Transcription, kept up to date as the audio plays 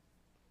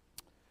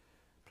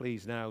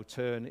Please now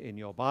turn in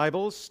your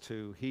Bibles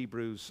to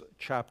Hebrews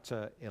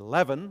chapter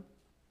 11.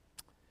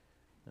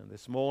 And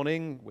this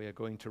morning we are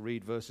going to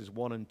read verses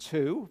 1 and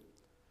 2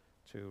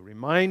 to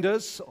remind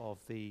us of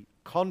the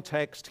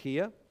context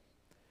here.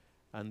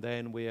 And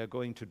then we are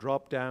going to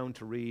drop down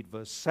to read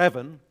verse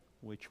 7,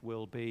 which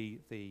will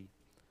be the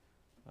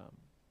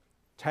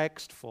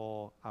text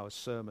for our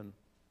sermon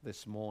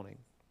this morning.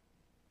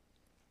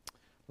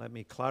 Let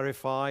me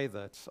clarify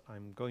that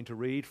I'm going to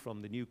read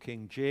from the New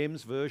King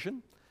James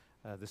Version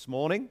this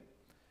morning.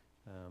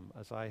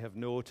 As I have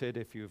noted,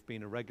 if you've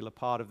been a regular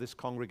part of this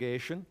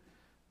congregation,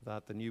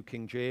 that the New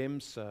King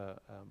James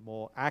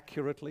more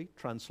accurately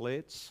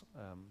translates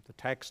the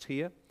text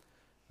here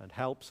and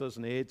helps us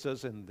and aids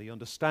us in the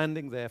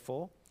understanding,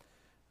 therefore.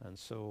 And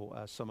so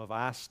some have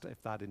asked if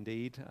that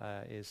indeed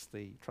is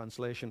the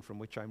translation from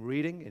which I'm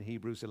reading in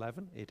Hebrews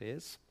 11. It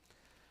is.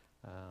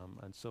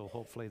 And so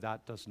hopefully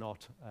that does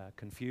not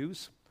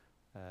confuse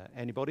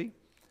anybody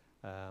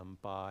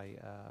by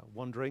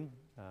wondering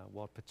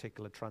what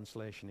particular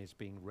translation is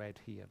being read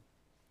here.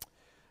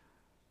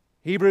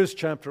 Hebrews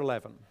chapter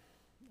 11,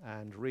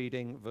 and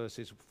reading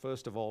verses,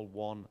 first of all,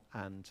 1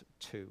 and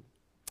 2.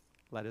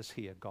 Let us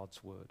hear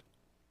God's word.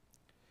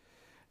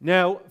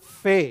 Now,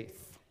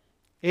 faith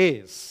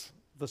is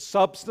the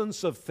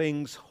substance of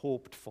things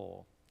hoped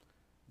for,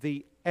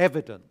 the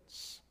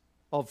evidence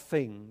of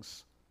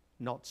things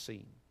not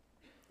seen.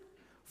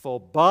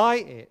 For by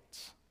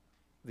it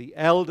the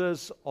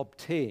elders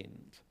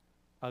obtained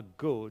a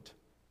good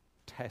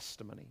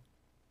testimony.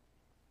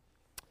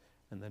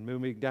 And then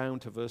moving down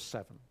to verse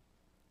 7.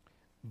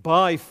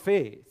 By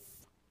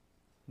faith,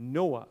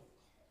 Noah,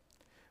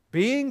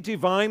 being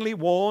divinely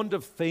warned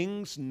of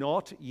things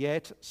not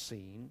yet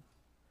seen,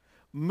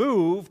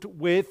 moved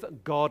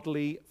with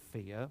godly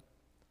fear,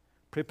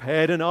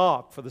 prepared an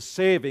ark for the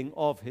saving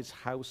of his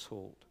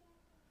household,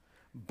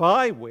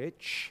 by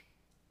which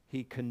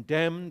he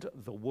condemned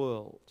the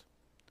world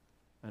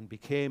and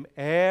became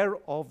heir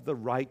of the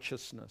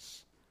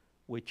righteousness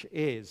which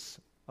is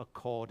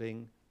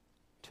according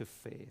to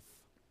faith.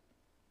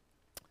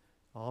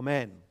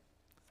 Amen.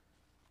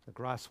 The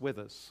grass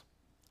withers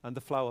and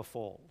the flower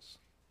falls,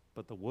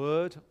 but the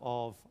word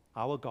of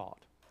our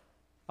God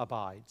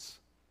abides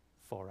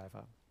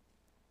forever.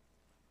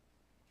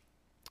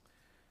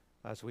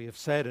 As we have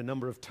said a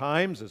number of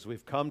times as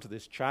we've come to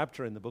this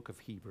chapter in the book of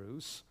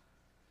Hebrews,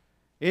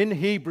 in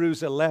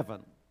Hebrews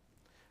 11,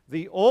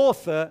 the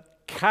author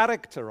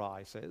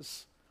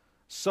characterizes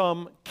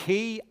some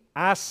key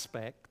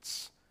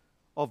aspects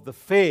of the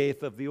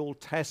faith of the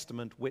Old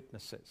Testament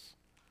witnesses.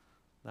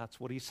 That's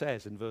what he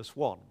says in verse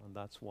 1, and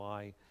that's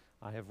why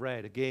I have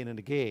read again and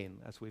again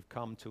as we've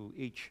come to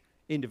each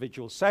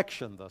individual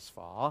section thus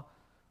far,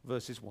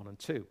 verses 1 and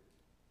 2.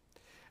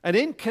 And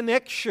in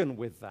connection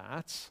with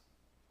that,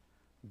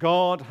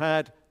 God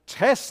had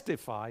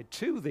testified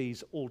to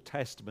these Old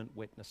Testament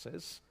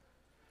witnesses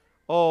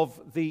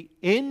of the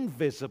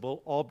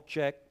invisible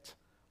object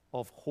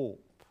of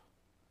hope.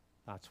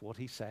 That's what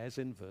he says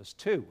in verse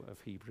 2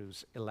 of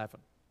Hebrews 11.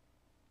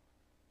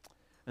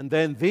 And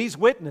then these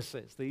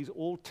witnesses, these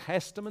Old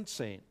Testament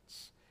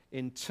saints,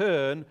 in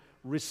turn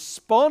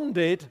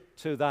responded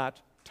to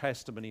that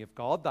testimony of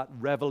God, that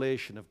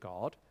revelation of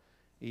God,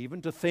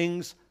 even to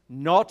things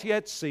not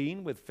yet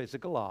seen with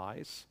physical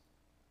eyes.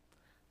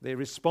 They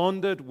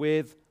responded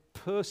with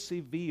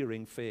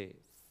persevering faith,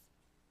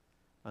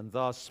 and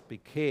thus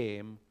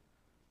became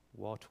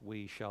what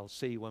we shall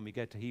see when we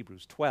get to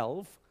Hebrews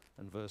 12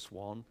 and verse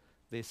 1,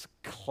 this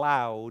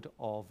cloud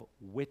of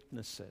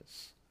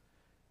witnesses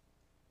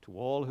to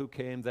all who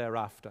came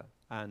thereafter,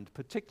 and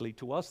particularly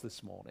to us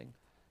this morning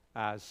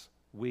as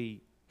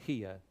we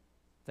hear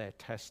their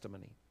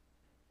testimony.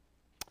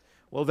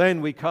 Well,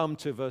 then we come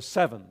to verse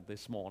 7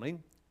 this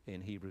morning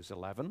in Hebrews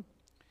 11,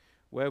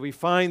 where we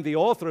find the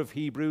author of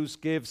Hebrews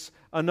gives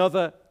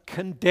another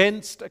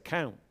condensed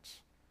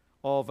account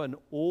of an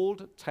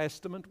Old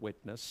Testament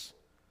witness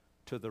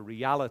to the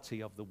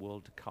reality of the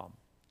world to come.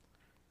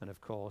 And of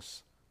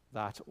course,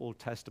 that Old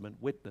Testament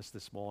witness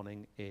this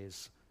morning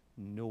is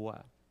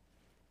Noah.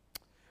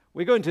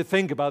 We're going to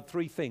think about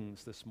three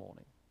things this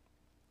morning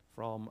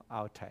from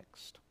our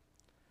text.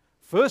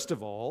 First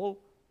of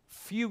all,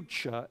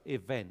 future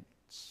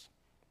events.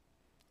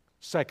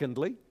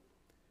 Secondly,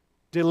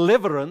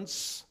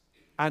 deliverance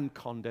and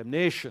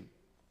condemnation.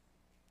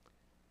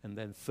 And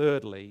then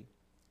thirdly,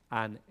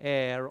 an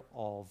heir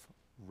of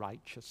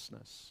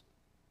righteousness.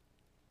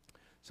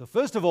 So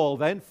first of all,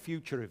 then,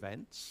 future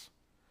events.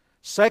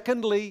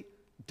 Secondly,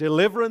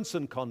 deliverance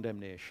and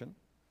condemnation.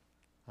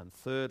 And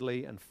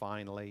thirdly and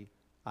finally,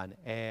 an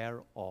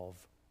heir of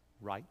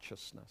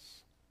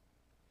righteousness.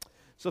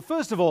 So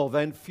first of all,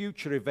 then,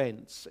 future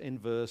events in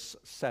verse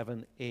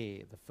 7a,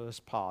 the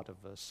first part of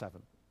verse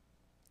 7.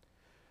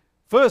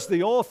 First,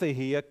 the author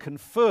here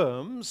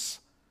confirms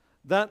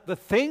that the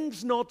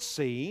things not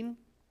seen,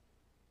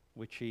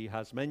 which he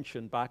has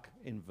mentioned back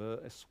in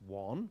verse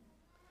 1,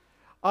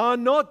 are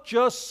not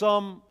just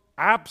some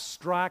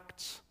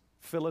abstract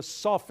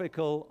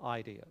philosophical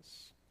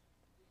ideas.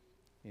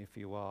 If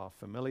you are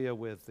familiar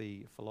with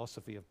the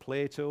philosophy of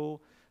Plato,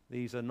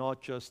 these are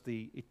not just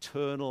the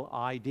eternal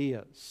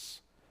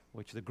ideas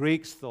which the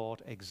Greeks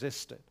thought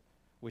existed,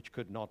 which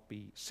could not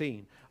be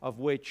seen, of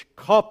which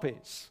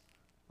copies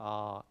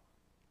are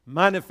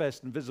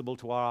manifest and visible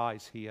to our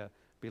eyes here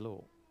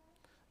below.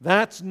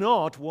 That's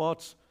not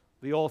what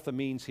the author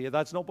means here.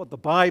 That's not what the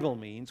Bible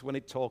means when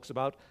it talks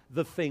about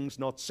the things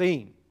not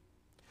seen.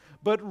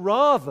 But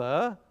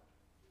rather,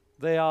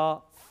 they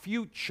are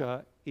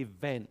future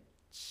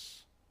events.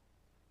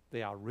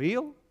 They are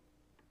real,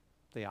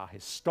 they are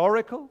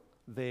historical,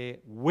 they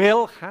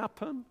will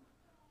happen,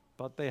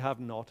 but they have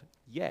not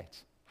yet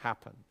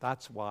happened.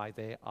 That's why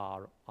they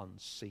are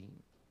unseen.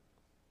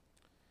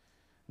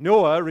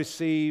 Noah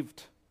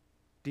received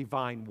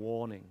divine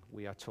warning,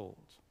 we are told.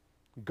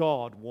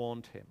 God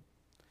warned him.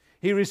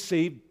 He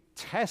received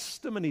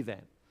testimony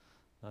then.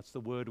 That's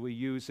the word we're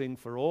using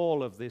for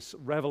all of this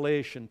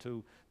revelation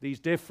to these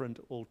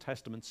different Old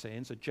Testament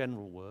saints, a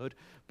general word.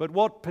 But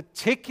what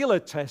particular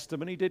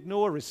testimony did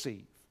Noah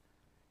receive?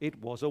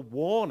 It was a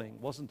warning,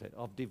 wasn't it,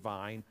 of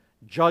divine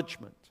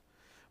judgment.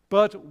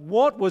 But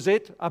what was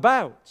it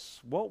about?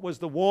 What was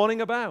the warning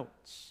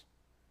about?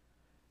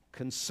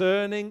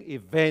 Concerning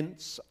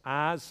events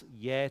as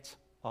yet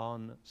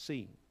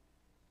unseen,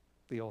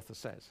 the author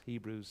says,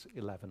 Hebrews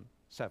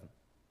 11:7.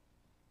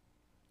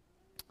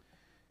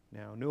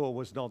 Now, Noah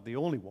was not the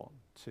only one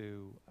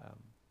to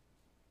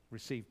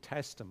receive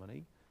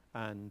testimony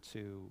and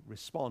to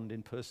respond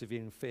in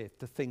persevering faith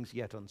to things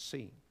yet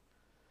unseen.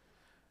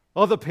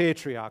 Other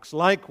patriarchs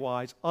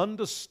likewise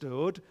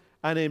understood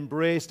and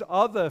embraced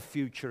other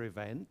future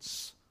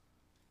events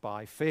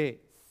by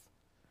faith.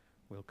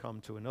 We'll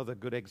come to another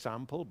good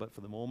example, but for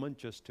the moment,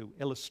 just to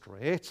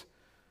illustrate,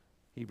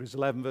 Hebrews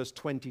 11, verse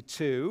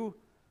 22,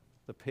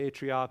 the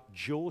patriarch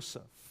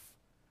Joseph.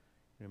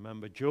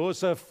 Remember,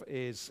 Joseph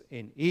is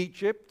in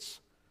Egypt,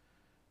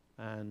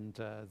 and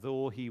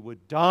though he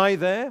would die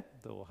there,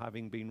 though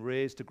having been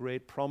raised to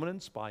great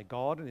prominence by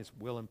God and his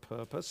will and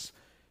purpose,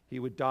 he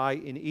would die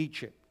in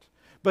Egypt.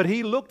 But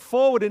he looked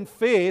forward in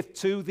faith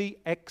to the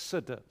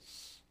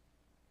Exodus,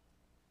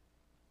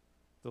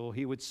 though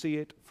he would see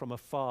it from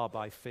afar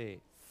by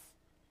faith.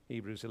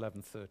 Hebrews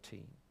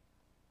 11:13.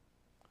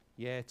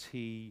 Yet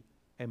he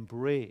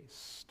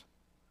embraced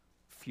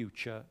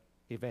future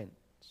events.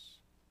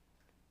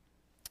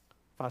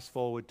 Fast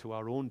forward to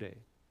our own day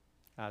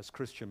as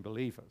Christian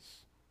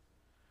believers.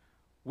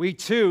 We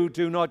too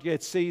do not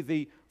yet see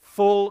the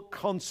full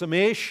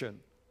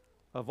consummation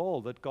of all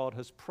that God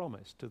has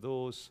promised to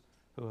those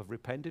who have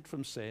repented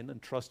from sin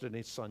and trusted in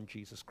his Son,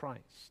 Jesus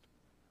Christ.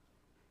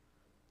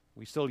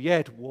 We still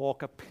yet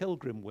walk a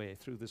pilgrim way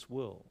through this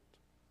world.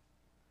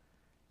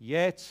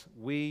 Yet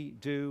we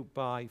do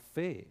by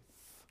faith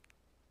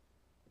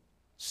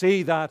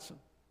see that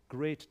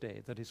great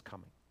day that is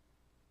coming,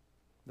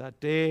 that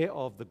day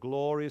of the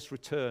glorious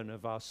return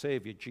of our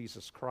Savior,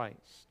 Jesus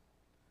Christ,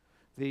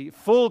 the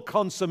full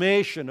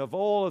consummation of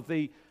all of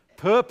the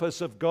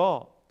purpose of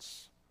God,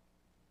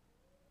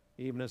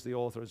 even as the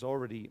author has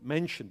already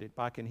mentioned it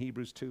back in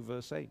Hebrews 2,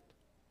 verse 8.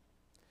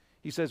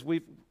 He says,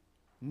 we've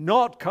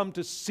not come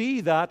to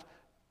see that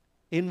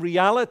in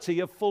reality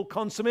of full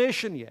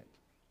consummation yet.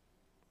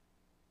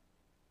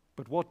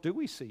 But what do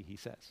we see, he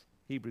says,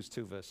 Hebrews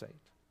 2, verse 8.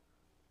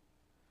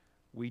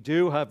 We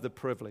do have the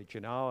privilege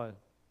in our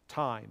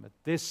time, at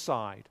this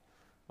side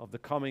of the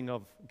coming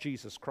of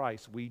Jesus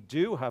Christ, we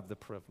do have the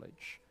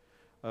privilege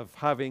of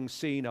having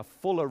seen a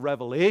fuller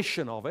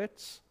revelation of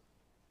it,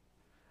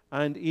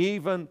 and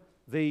even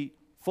the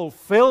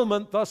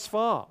fulfillment thus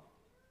far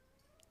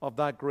of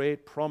that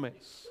great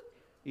promise,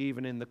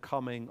 even in the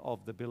coming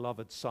of the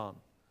beloved Son,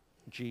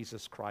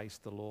 Jesus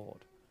Christ the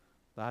Lord.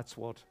 That's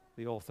what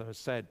the author has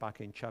said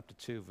back in chapter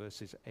 2,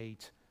 verses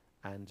 8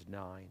 and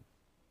 9.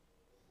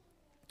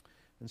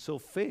 And so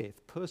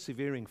faith,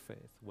 persevering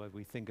faith, whether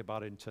we think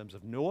about it in terms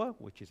of Noah,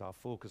 which is our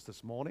focus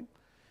this morning,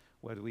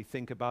 whether we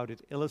think about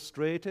it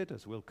illustrated,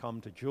 as we'll come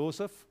to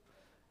Joseph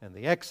and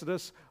the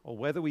Exodus, or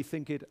whether we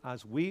think it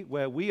as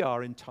where we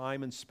are in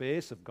time and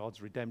space of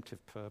God's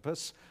redemptive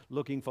purpose,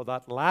 looking for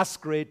that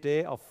last great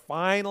day of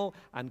final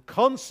and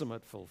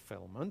consummate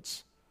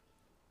fulfillment,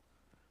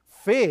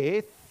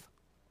 faith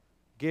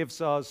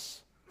gives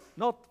us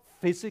not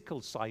physical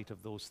sight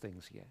of those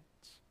things yet,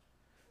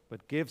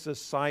 but gives us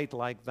sight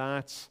like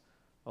that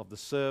of the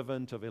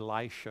servant of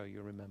Elisha,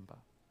 you remember.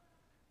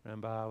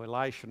 Remember how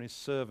Elisha and his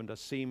servant are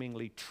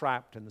seemingly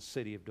trapped in the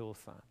city of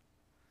Dothan.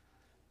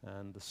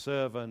 And the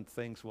servant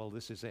thinks, well,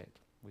 this is it.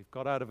 We've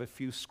got out of a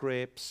few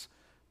scrapes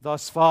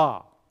thus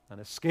far and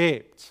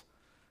escaped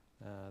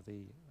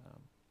the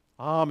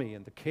army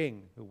and the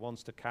king who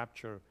wants to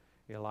capture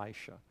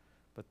Elisha.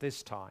 But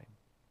this time,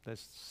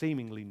 there's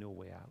seemingly no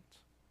way out.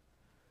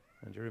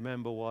 And you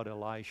remember what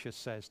Elisha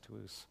says to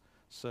his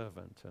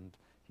servant, and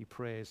he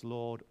prays,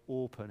 Lord,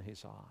 open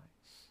his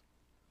eyes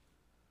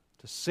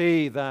to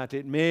see that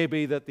it may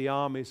be that the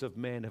armies of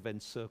men have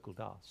encircled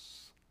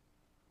us,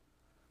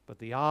 but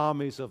the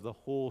armies of the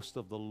host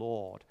of the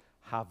Lord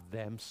have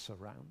them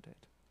surrounded.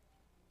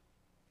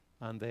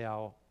 And they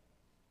are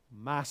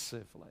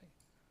massively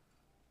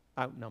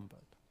outnumbered.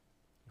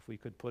 If we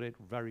could put it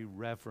very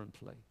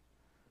reverently,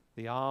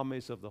 the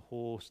armies of the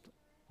host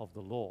of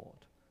the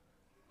Lord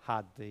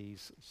had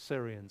these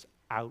Syrians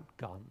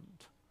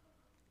outgunned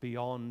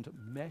beyond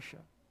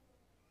measure.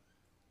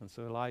 And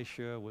so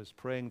Elisha was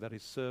praying that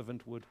his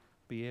servant would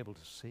be able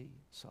to see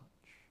such.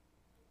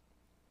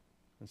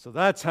 And so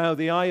that's how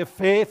the eye of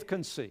faith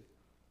can see.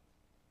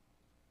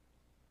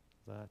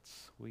 That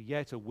we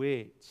yet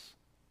await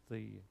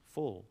the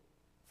full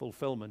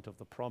fulfillment of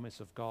the promise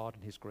of God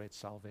and his great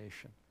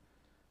salvation.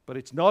 But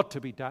it's not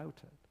to be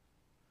doubted.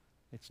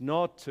 It's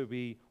not to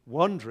be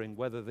wondering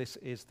whether this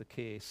is the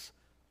case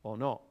or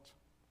not.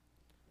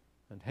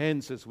 And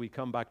hence, as we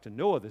come back to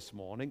Noah this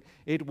morning,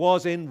 it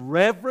was in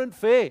reverent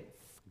faith,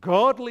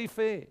 godly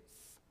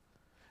faith,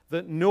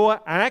 that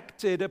Noah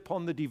acted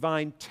upon the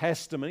divine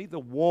testimony, the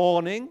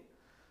warning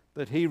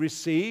that he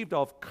received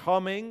of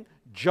coming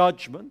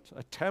judgment,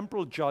 a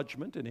temporal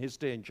judgment in his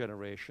day and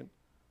generation.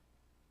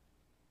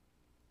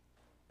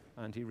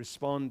 And he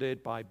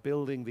responded by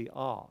building the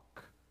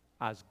ark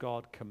as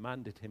God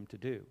commanded him to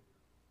do,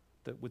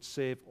 that would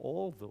save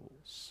all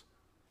those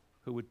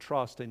who would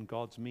trust in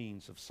God's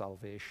means of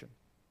salvation.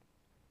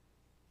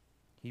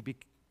 He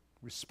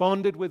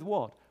responded with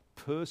what?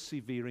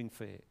 Persevering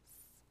faith.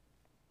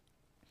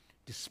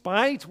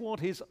 Despite what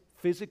his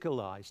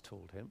physical eyes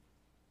told him,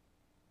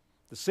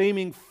 the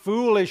seeming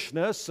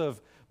foolishness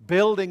of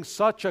building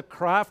such a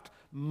craft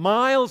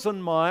miles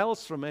and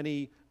miles from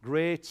any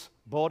great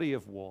body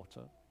of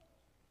water,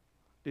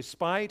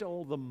 despite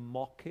all the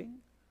mocking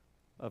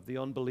of the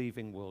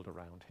unbelieving world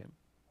around him,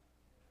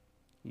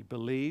 he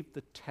believed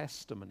the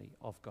testimony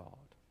of God,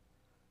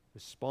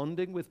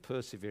 responding with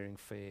persevering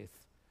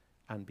faith,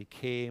 and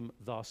became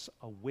thus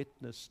a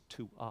witness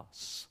to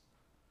us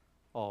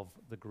of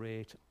the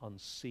great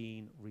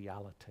unseen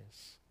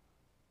realities.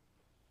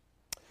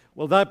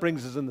 Well, that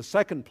brings us in the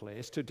second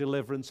place to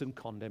deliverance and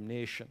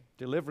condemnation.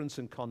 Deliverance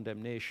and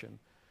condemnation,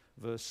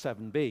 verse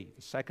 7b,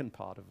 the second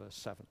part of verse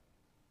 7.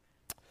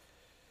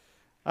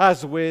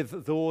 As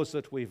with those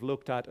that we've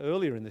looked at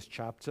earlier in this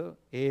chapter,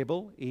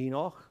 Abel,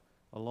 Enoch,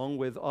 along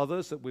with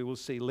others that we will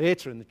see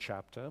later in the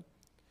chapter,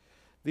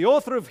 the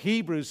author of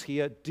Hebrews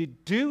here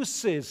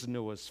deduces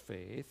Noah's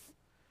faith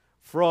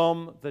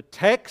from the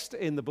text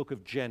in the book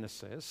of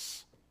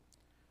Genesis,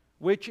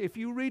 which, if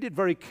you read it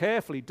very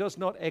carefully, does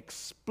not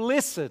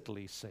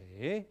explicitly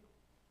say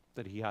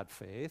that he had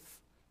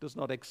faith, does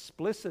not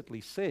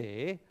explicitly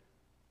say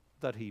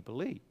that he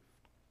believed.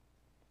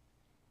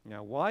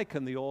 Now, why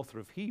can the author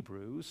of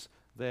Hebrews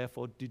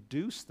therefore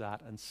deduce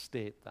that and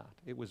state that?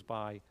 It was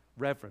by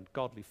reverent,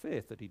 godly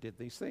faith that he did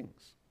these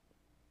things.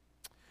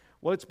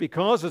 Well, it's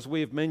because, as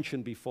we have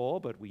mentioned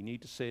before, but we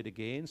need to say it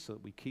again so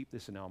that we keep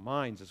this in our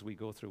minds as we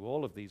go through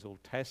all of these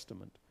Old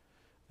Testament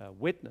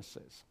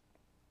witnesses.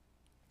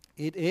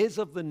 It is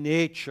of the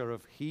nature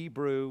of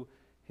Hebrew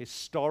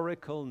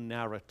historical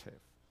narrative.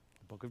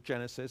 The book of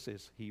Genesis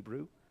is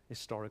Hebrew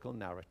historical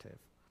narrative.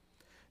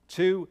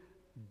 To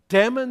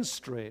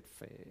demonstrate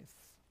faith,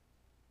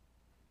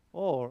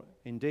 or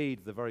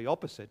indeed the very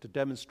opposite, to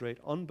demonstrate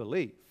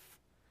unbelief,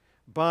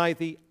 by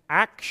the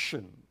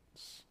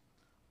actions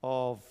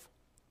of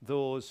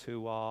those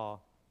who are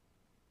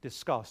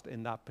discussed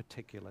in that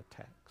particular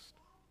text.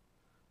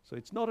 So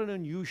it's not an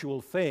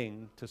unusual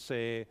thing to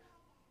say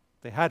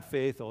they had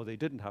faith or they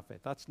didn't have faith.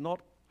 That's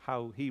not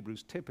how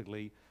Hebrews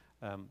typically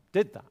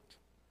did that.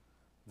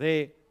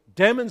 They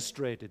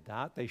demonstrated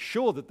that. They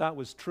showed that that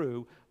was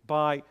true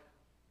by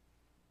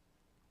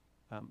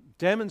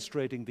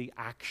demonstrating the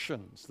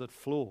actions that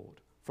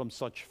flowed from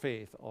such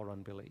faith or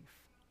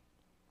unbelief.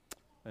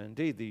 And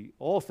indeed, the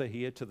author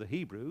here to the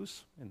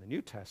Hebrews in the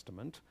New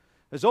Testament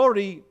has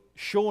already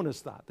shown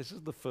us that. This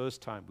is the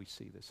first time we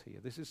see this here.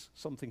 This is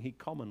something he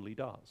commonly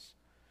does.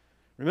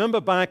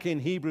 Remember back in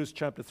Hebrews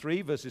chapter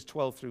 3, verses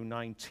 12 through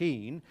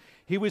 19,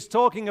 he was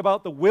talking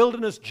about the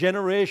wilderness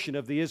generation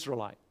of the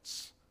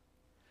Israelites.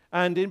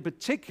 And in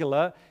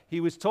particular,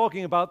 he was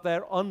talking about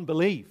their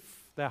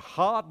unbelief, their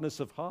hardness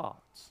of heart.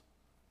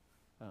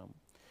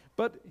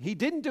 But he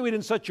didn't do it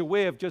in such a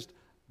way of just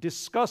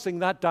discussing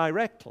that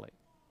directly.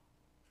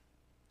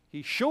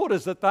 He showed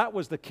us that that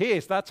was the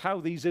case. That's how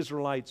these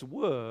Israelites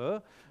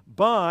were,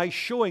 by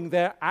showing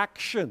their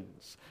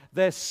actions,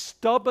 their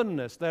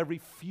stubbornness, their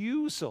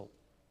refusal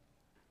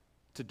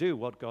to do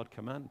what God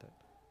commanded.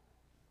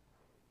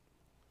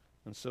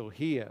 And so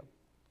here,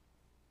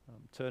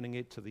 turning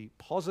it to the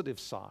positive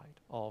side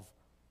of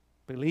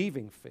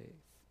believing faith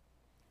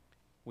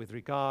with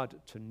regard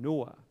to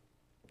Noah,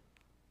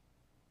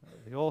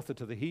 the author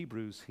to the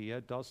Hebrews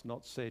here does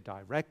not say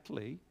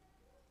directly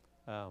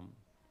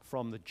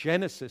from the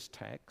Genesis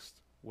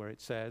text where it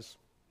says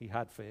he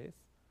had faith,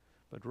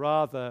 but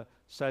rather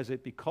says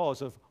it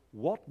because of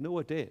what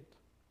Noah did.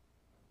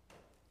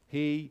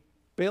 He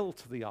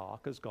built the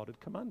ark as God had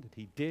commanded.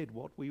 He did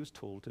what we was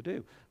told to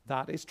do.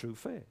 That is true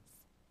faith.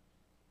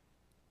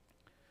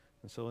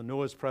 And so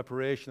Noah's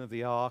preparation of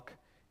the ark,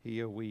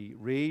 here we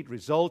read,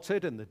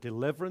 resulted in the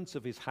deliverance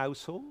of his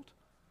household,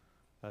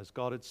 as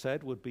God had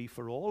said would be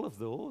for all of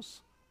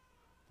those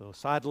though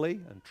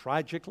sadly and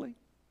tragically,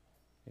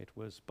 it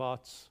was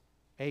but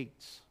 8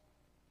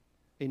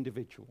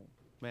 individual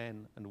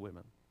men and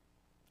women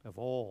of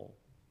all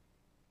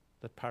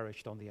that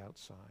perished on the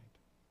outside.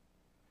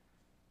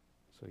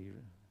 So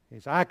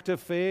his act of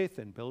faith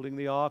in building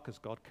the ark as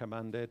God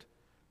commanded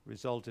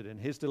resulted in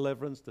his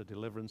deliverance, the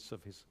deliverance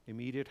of his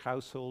immediate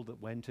household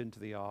that went into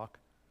the ark.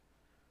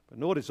 But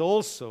notice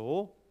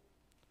also,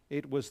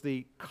 it was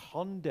the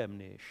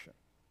condemnation.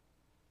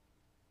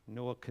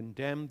 Noah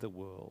condemned the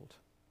world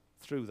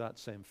through that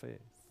same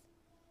faith.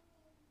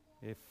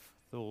 If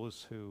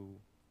those who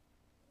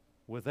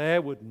were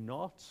there would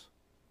not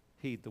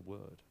heed the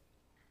word,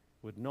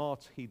 would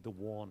not heed the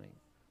warning,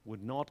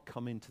 would not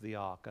come into the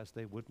ark as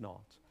they would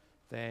not,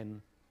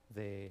 then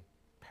they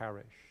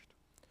perished.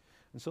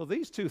 And so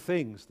these two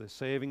things, the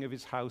saving of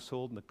his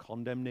household and the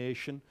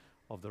condemnation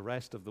of the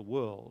rest of the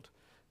world,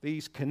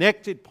 these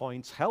connected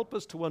points help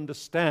us to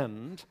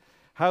understand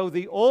how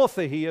the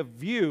author here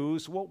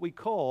views what we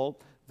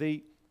call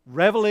the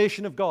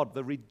revelation of God,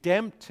 the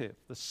redemptive,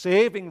 the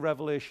saving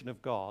revelation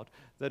of God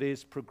that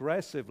is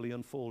progressively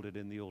unfolded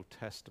in the Old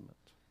Testament.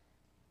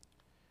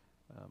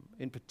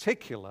 In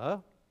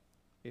particular,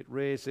 it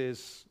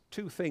raises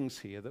two things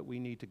here that we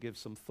need to give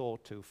some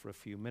thought to for a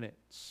few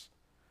minutes.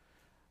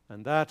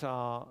 And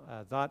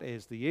that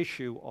is the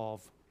issue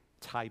of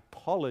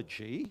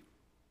typology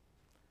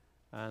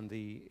and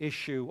the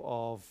issue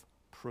of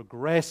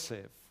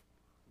progressive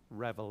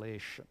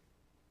revelation.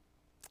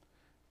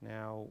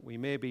 Now, we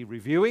may be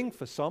reviewing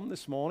for some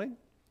this morning.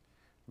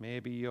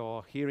 Maybe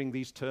you're hearing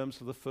these terms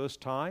for the first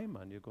time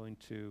and you're going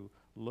to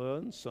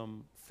learn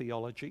some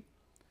theology.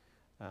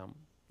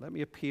 Let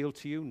me appeal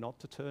to you not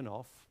to turn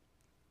off,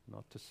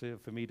 not to say,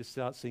 for me to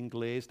start seeing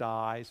glazed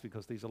eyes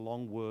because these are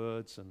long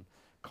words and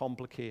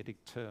complicated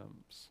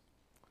terms.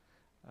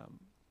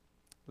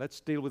 Let's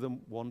deal with them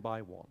one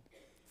by one.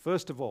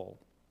 First of all,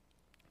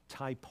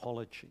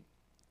 typology.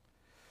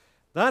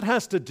 That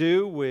has to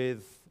do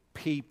with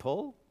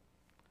people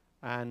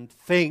and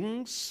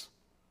things,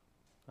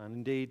 and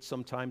indeed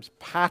sometimes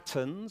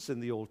patterns in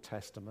the Old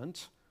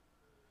Testament,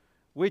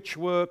 which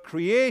were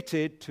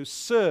created to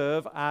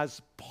serve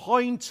as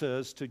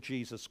pointers to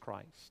Jesus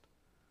Christ.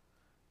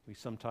 We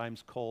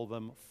sometimes call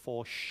them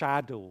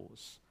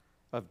foreshadows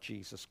of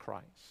Jesus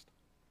Christ,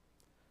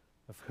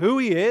 of who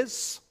he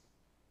is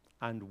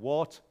and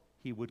what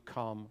he would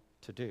come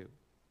to do.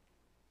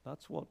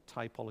 That's what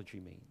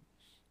typology means.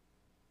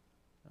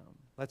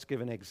 Let's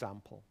give an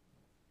example.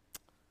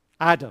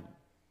 Adam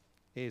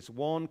is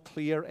one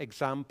clear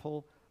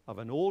example of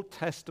an Old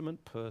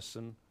Testament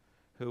person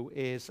who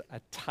is a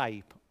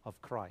type of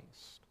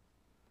Christ.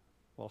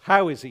 Well,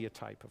 how is he a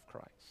type of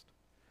Christ?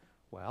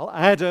 Well,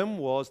 Adam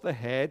was the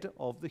head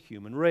of the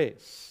human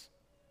race.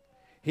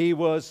 He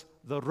was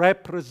the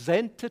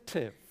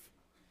representative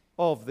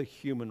of the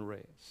human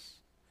race.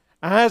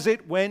 As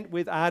it went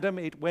with Adam,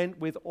 it went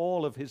with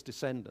all of his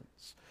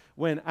descendants.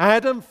 When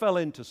Adam fell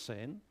into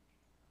sin,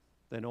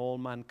 then all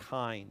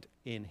mankind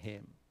in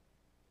him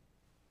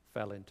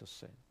fell into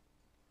sin.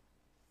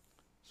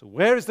 So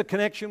where is the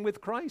connection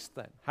with Christ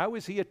then? How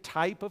is he a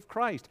type of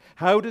Christ?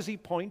 How does he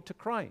point to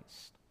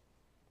Christ?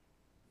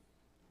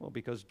 Well,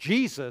 because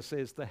Jesus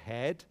is the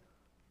head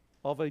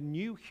of a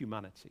new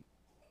humanity,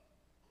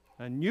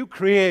 a new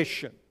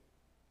creation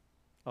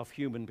of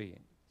human beings.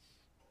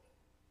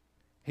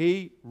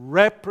 He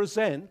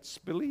represents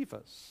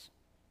believers.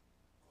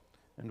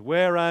 And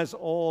whereas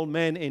all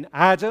men in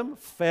Adam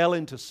fell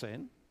into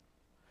sin,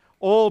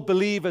 all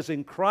believers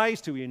in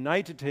Christ who are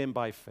united to him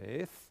by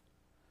faith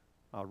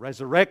are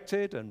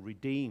resurrected and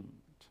redeemed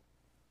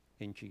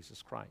in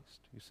Jesus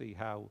Christ. You see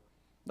how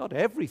not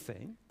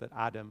everything that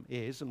Adam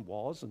is and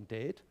was and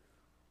did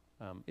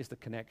is the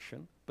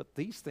connection, but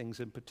these things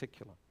in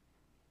particular.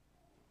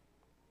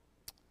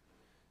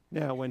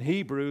 Now, when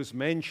Hebrews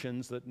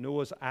mentions that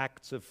Noah's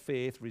acts of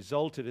faith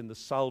resulted in the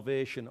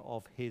salvation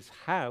of his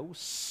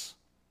house,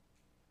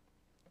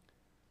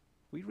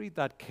 we read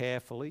that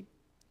carefully,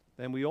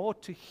 then we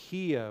ought to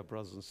hear,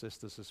 brothers and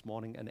sisters, this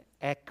morning, an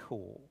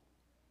echo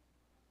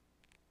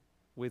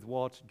with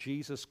what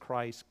Jesus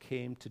Christ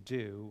came to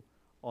do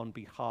on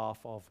behalf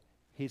of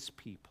his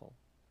people.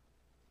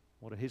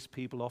 What are his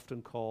people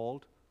often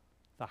called?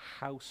 The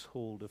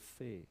household of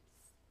faith.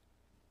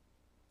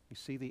 You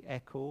see the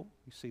echo,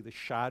 you see the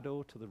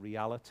shadow to the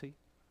reality.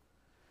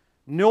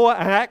 Noah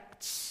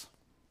acts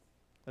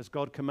as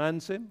God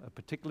commands him, a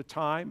particular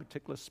time, a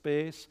particular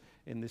space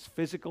in this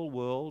physical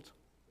world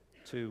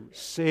to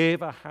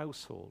save a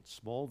household,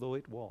 small though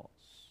it was.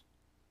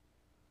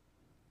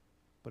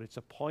 But it's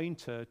a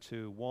pointer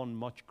to one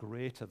much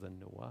greater than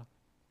Noah,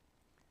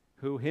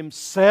 who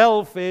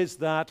himself is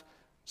that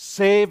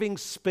saving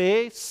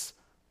space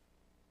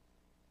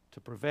to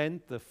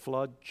prevent the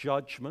flood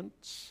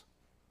judgments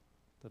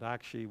that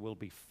actually will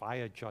be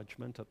fire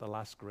judgment at the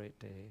last great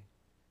day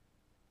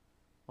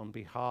on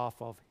behalf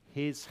of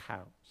his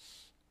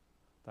house,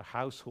 the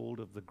household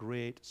of the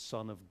great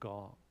Son of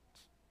God.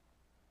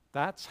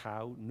 That's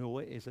how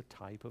Noah is a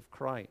type of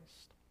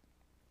Christ.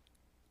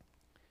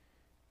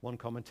 One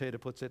commentator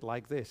puts it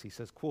like this. He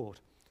says, quote,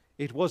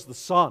 "It was the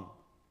Son,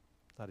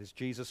 that is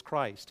Jesus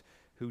Christ,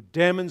 who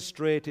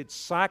demonstrated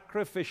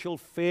sacrificial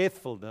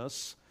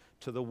faithfulness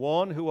to the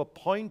one who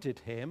appointed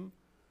him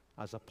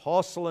as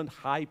apostle and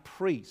high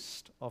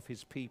priest of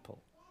his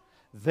people,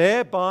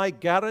 thereby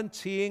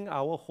guaranteeing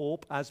our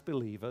hope as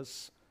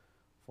believers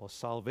for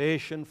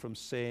salvation from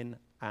sin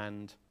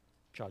and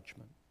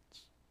judgment."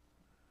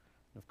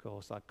 And of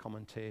course, that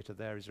commentator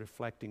there is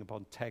reflecting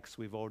upon texts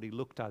we've already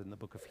looked at in the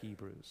book of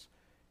Hebrews.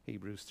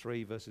 Hebrews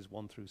 3, verses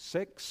 1 through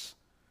 6,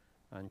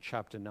 and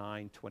chapter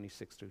 9,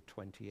 26 through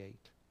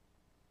 28.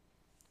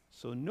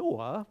 So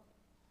Noah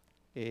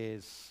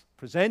is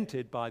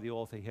presented by the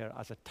author here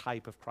as a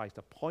type of Christ,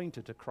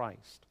 appointed to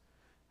Christ,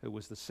 who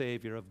was the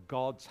Savior of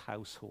God's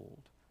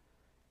household,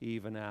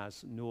 even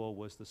as Noah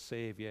was the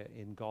Savior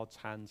in God's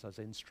hands as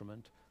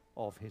instrument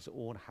of his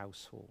own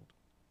household.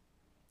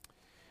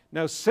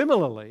 Now,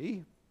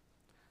 similarly,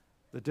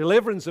 the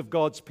deliverance of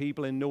God's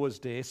people in Noah's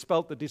day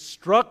spelt the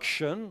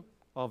destruction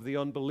of the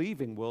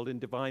unbelieving world in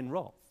divine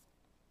wrath.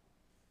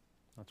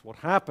 That's what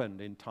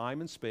happened in time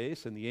and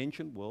space in the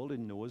ancient world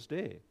in Noah's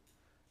day.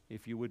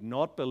 If you would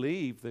not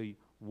believe the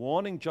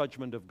warning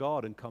judgment of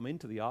God and come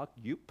into the ark,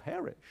 you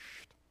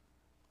perished.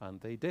 And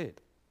they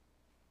did.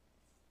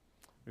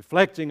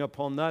 Reflecting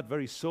upon that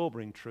very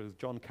sobering truth,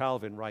 John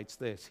Calvin writes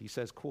this. He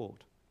says,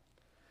 quote,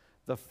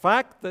 "The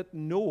fact that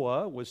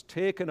Noah was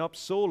taken up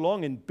so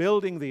long in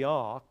building the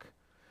ark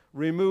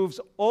removes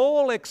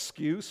all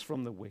excuse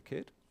from the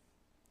wicked,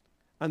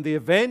 and the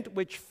event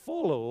which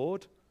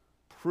followed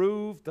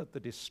proved that the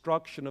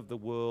destruction of the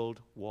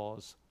world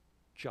was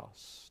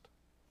just."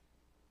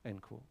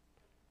 End quote.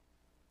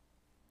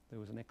 There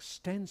was an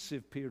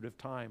extensive period of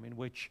time in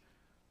which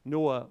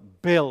Noah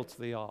built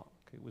the ark.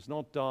 It was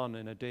not done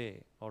in a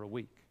day or a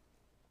week.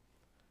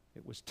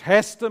 It was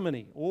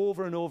testimony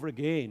over and over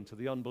again to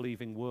the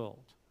unbelieving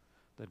world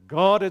that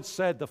God had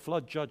said the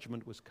flood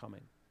judgment was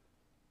coming.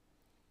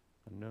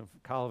 And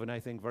Calvin, I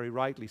think, very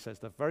rightly says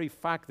the very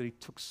fact that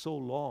it took so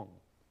long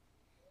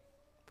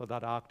for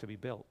that ark to be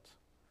built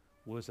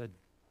was a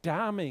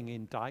damning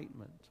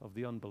indictment of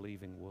the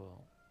unbelieving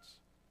world.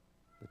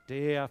 That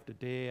day after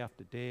day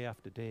after day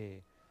after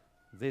day,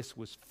 this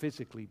was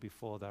physically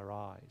before their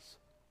eyes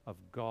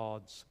of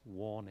God's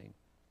warning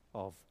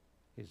of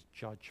his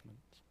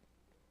judgment.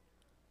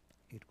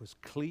 It was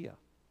clear.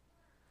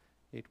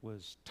 It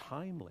was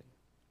timely.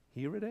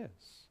 Here it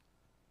is.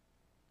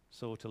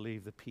 So to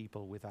leave the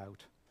people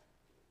without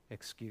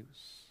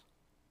excuse.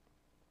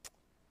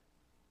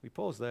 We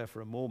pause there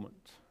for a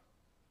moment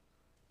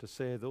to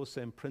say those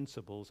same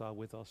principles are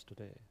with us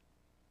today,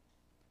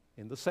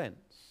 in the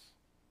sense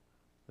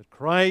that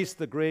Christ,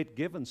 the great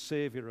given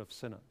Savior of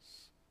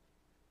sinners,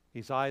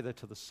 is either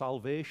to the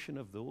salvation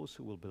of those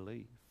who will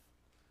believe,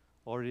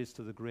 or it is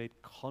to the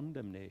great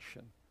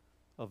condemnation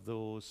of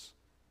those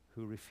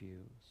who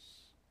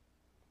refuse.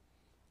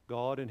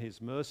 God, in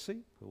his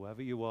mercy,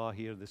 whoever you are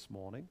here this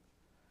morning,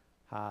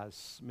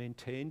 has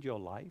maintained your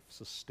life,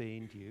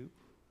 sustained you,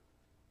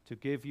 to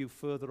give you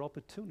further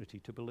opportunity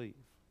to believe.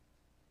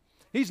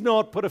 He's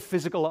not put a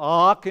physical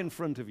ark in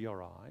front of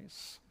your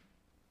eyes,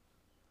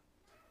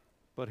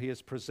 but he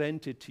has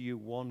presented to you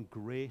one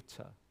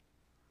greater,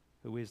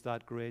 who is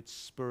that great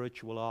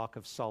spiritual ark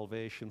of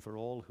salvation for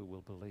all who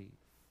will believe.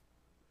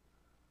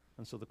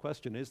 And so the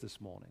question is this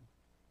morning,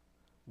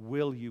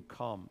 will you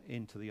come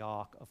into the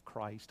ark of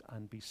Christ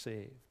and be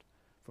saved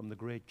from the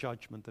great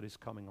judgment that is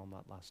coming on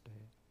that last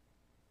day?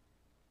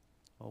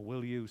 Or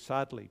will you,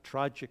 sadly,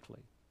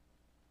 tragically,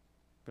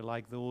 be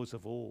like those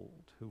of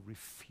old who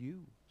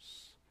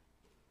refuse?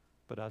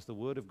 But as the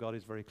Word of God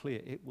is very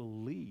clear, it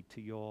will lead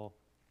to your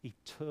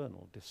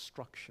eternal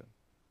destruction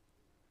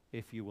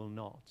if you will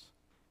not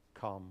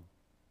come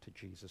to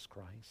Jesus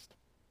Christ.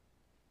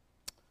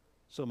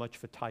 So much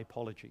for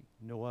typology.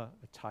 Noah,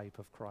 a type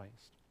of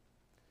Christ.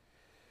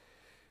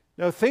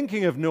 Now,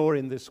 thinking of Noah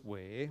in this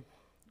way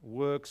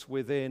works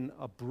within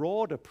a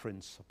broader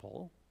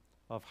principle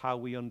of how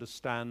we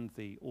understand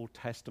the Old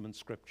Testament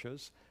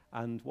scriptures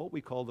and what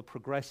we call the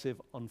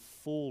progressive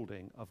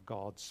unfolding of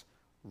God's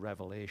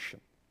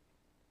revelation.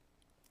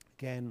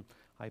 Again,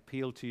 I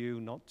appeal to you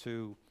not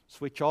to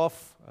switch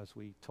off as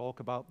we talk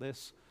about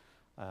this,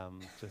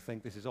 to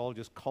think this is all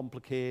just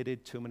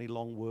complicated, too many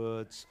long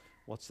words.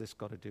 What's this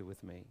got to do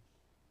with me?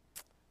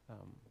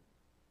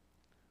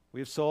 We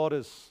have sought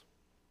as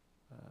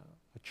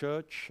a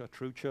church, a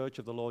true church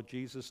of the Lord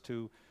Jesus,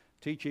 to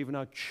teach even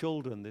our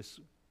children this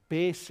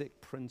basic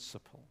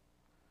principle.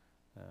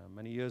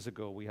 Many years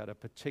ago, we had a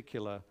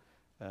particular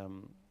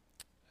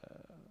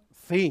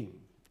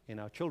theme in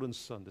our children's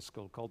Sunday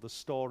school called the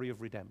story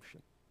of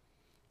redemption.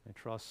 I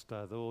trust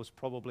those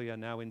probably are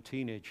now in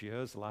teenage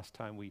years, the last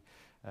time we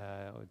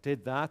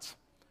did that,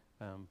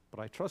 but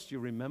I trust you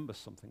remember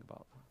something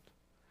about that.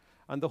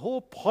 And the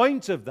whole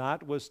point of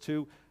that was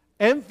to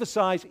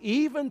emphasize,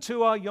 even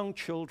to our young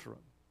children,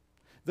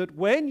 that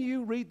when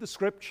you read the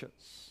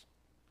scriptures,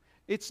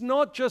 it's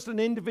not just an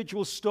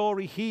individual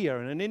story here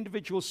and an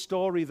individual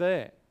story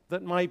there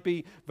that might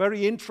be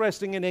very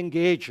interesting and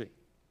engaging.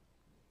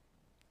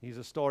 He's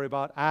a story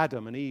about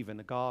Adam and Eve in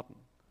the garden.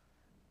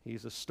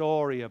 He's a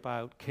story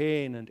about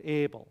Cain and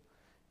Abel.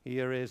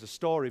 Here is a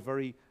story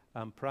very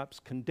perhaps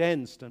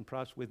condensed and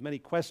perhaps with many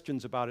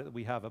questions about it that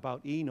we have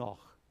about Enoch.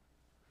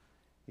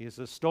 Here's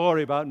a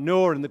story about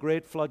Noah and the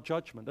great flood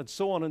judgment, and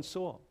so on and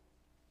so on.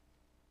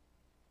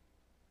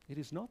 It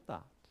is not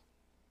that.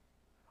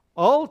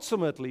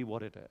 Ultimately,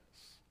 what it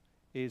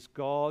is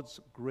God's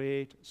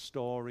great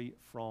story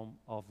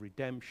of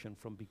redemption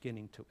from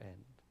beginning to end.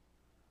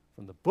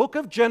 From the book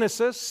of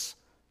Genesis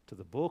to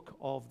the book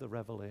of the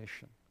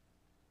Revelation.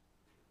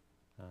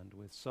 And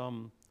with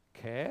some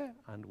care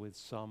and with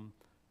some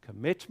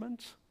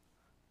commitment,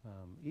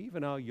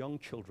 even our young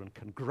children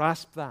can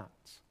grasp that.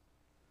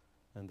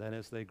 And then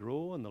as they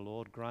grow and the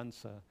Lord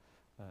grants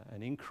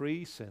an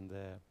increase in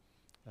their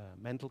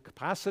mental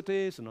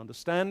capacities and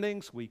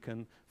understandings, we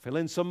can fill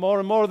in some more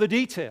and more of the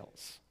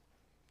details.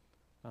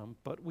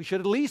 But we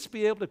should at least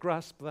be able to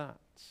grasp that.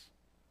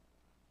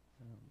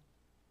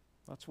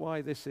 That's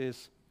why this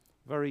is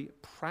very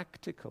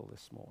practical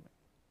this morning.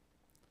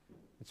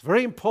 It's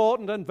very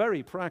important and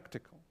very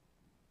practical.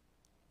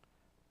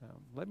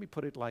 Let me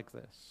put it like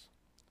this.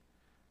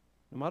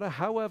 No matter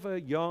however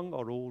young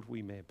or old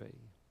we may be,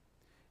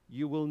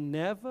 you will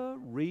never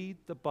read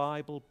the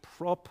Bible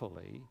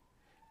properly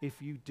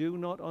if you do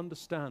not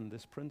understand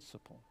this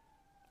principle.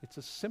 It's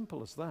as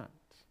simple as that.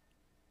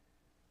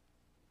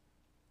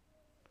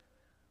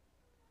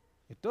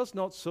 It does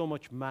not so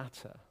much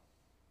matter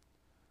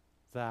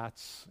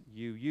that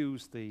you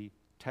use the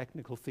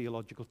technical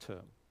theological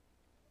term.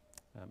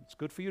 It's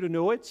good for you to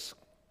know it,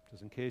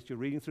 just in case you're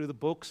reading through the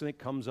books and it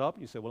comes up,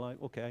 and you say, well,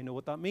 okay, I know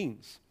what that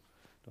means.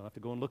 Don't have to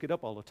go and look it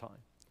up all the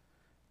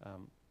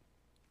time.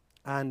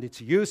 And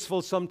it's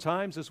useful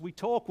sometimes as we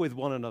talk with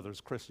one another as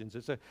Christians.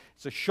 It's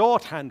a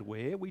shorthand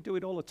way. We do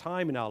it all the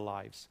time in our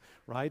lives,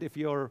 right? If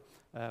you're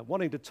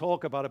wanting to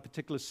talk about a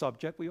particular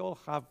subject, we all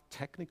have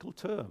technical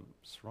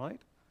terms,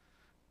 right?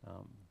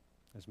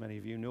 As many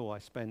of you know, I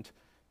spent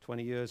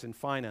 20 years in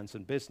finance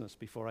and business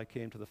before I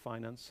came to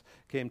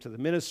the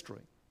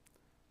ministry.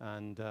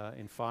 And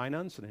in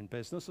finance and in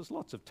business, there's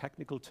lots of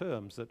technical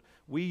terms that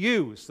we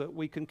use that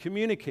we can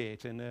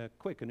communicate in a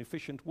quick and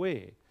efficient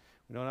way.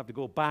 We don't have to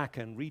go back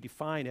and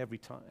redefine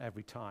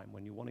every time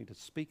when you're wanting to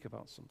speak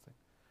about something.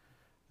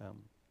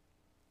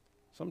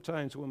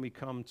 Sometimes when we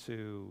come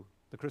to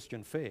the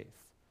Christian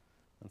faith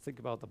and think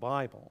about the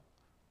Bible,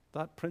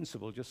 that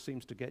principle just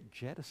seems to get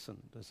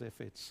jettisoned as if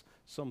it's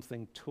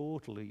something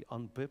totally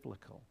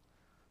unbiblical,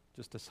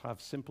 just to have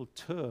simple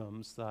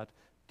terms that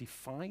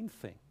define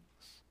things.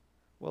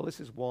 Well, this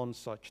is one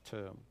such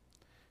term.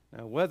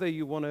 Now, whether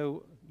you want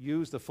to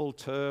use the full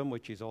term,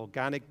 which is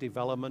organic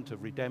development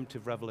of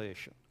redemptive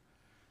revelation,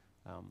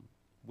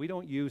 we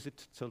don't use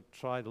it to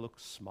try to look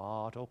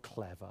smart or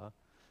clever,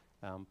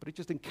 but it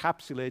just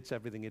encapsulates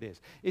everything it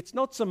is. It's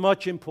not so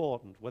much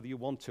important whether you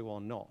want to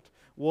or not.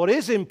 What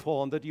is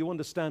important that you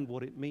understand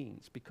what it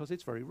means, because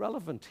it's very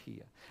relevant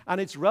here.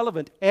 And it's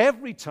relevant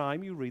every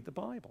time you read the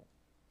Bible.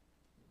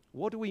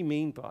 What do we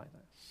mean by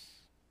this?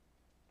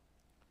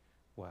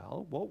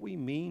 Well, what we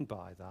mean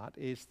by that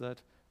is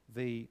that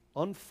the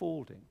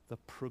unfolding, the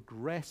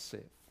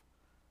progressive,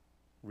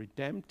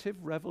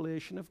 redemptive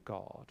revelation of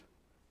God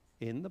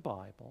in the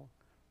Bible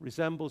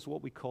resembles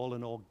what we call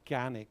an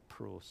organic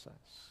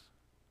process.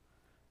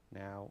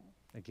 Now,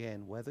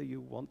 again, whether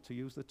you want to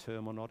use the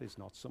term or not is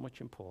not so much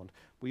important.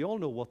 We all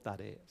know what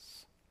that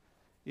is.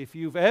 If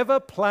you've ever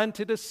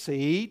planted a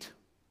seed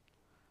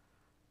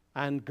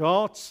and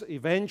got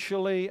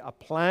eventually a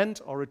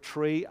plant or a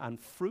tree and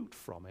fruit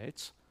from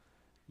it,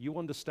 you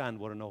understand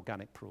what an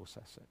organic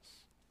process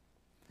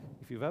is.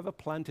 If you've ever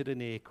planted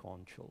an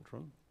acorn,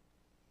 children,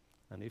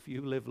 and if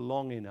you live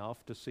long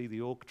enough to see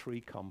the oak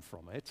tree come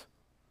from it,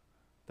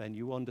 then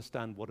you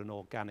understand what an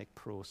organic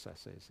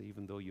process is,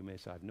 even though you may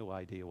say, I have no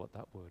idea what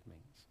that word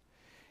means.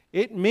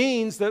 It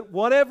means that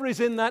whatever is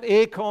in that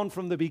acorn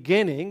from the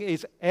beginning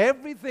is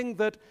everything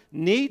that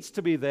needs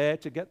to be there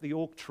to get the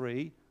oak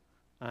tree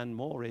and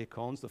more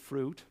acorns, the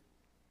fruit,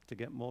 to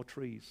get more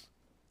trees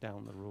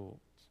down the road.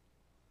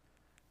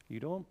 You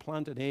don't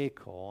plant an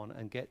acorn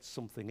and get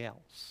something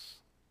else.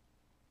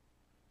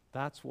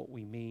 That's what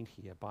we mean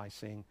here by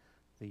saying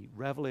the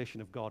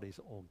revelation of God is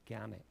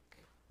organic.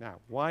 Now,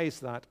 why is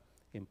that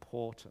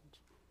important?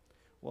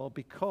 Well,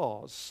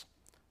 because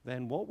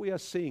then what we are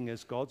seeing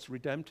as God's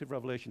redemptive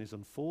revelation is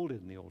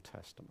unfolded in the Old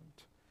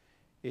Testament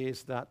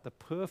is that the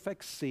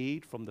perfect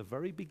seed from the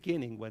very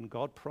beginning when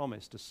God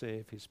promised to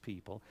save his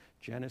people,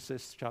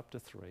 Genesis chapter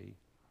 3,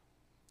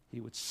 he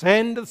would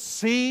send the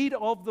seed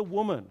of the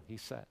woman, he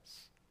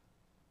says.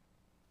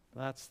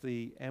 That's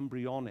the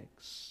embryonic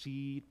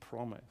seed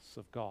promise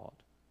of God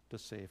to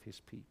save his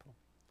people.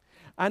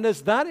 And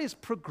as that is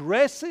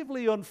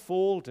progressively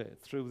unfolded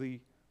through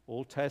the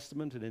Old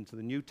Testament and into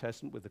the New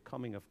Testament with the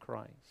coming of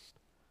Christ,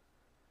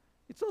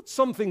 it's not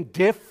something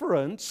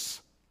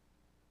different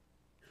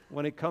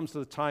when it comes to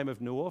the time of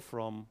Noah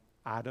from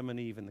Adam and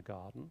Eve in the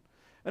garden.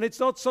 And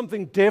it's not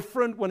something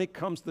different when it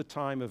comes to the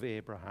time of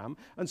Abraham,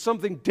 and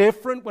something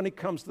different when it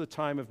comes to the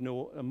time of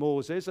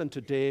Moses and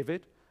to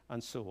David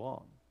and so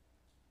on.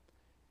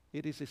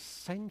 It is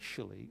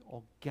essentially,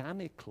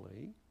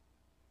 organically,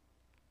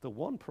 the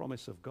one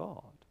promise of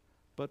God,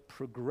 but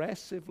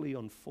progressively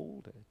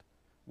unfolded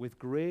with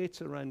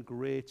greater and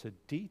greater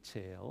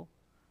detail,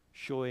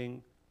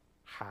 showing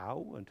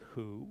how and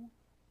who,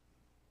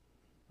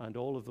 and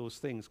all of those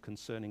things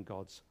concerning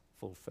God's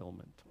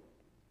fulfillment.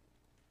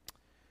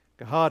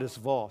 Geerhardus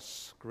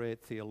Vos,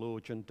 great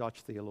theologian,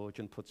 Dutch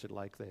theologian, puts it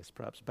like this,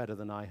 perhaps better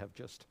than I have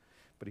just,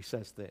 but he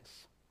says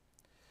this.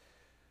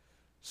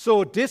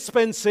 So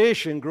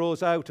dispensation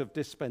grows out of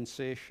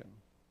dispensation,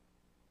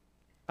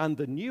 and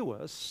the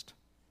newest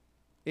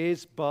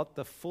is but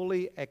the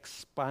fully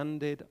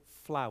expanded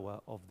flower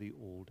of the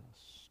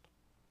oldest.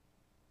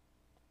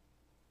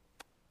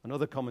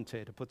 Another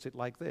commentator puts it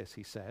like this.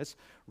 He says,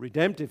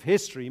 redemptive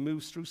history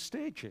moves through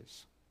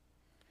stages.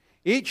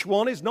 Each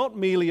one is not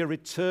merely a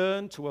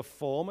return to a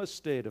former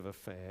state of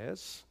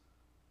affairs,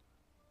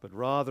 but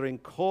rather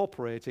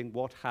incorporating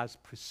what has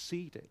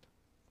preceded.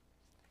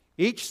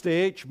 Each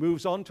stage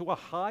moves on to a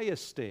higher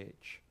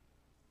stage,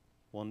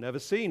 one never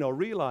seen or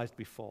realized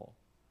before,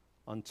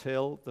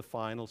 until the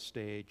final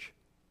stage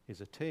is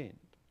attained.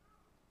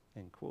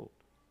 End quote.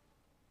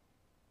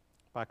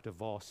 Back to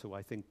Vos, who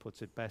I think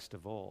puts it best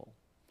of all.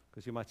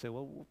 Because you might say,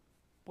 well,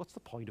 what's the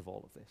point of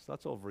all of this?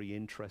 That's all very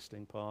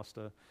interesting,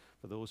 Pastor,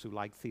 for those who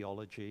like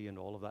theology and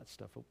all of that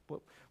stuff.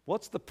 But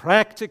what's the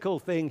practical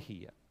thing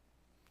here?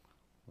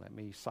 Let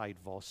me cite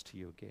Vos to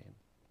you again.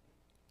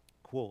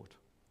 Quote,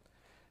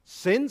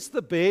 since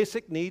the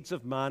basic needs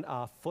of man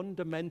are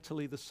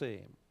fundamentally the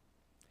same,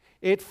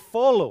 it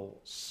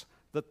follows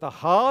that the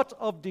heart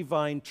of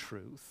divine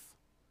truth,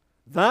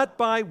 that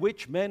by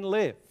which men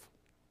live,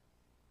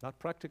 not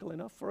practical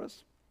enough for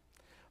us,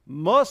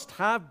 must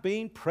have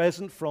been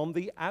present from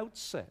the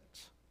outset,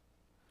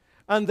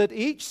 and that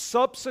each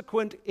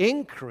subsequent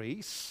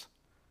increase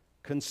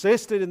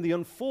consisted in the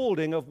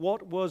unfolding of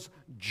what was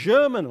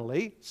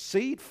germinally,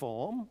 seed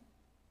form,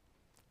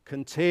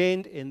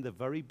 contained in the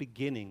very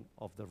beginning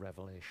of the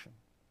revelation.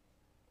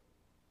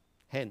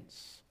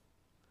 Hence,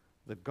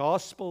 the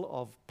gospel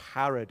of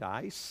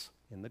paradise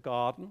in the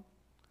garden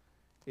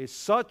is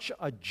such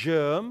a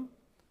germ,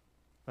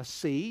 a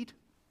seed,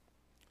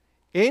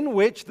 in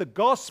which the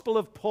gospel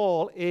of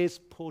Paul is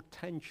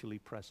potentially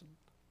present.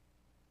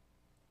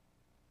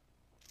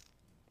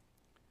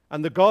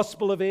 And the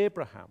gospel of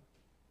Abraham,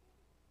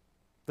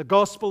 the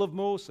gospel of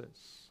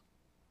Moses,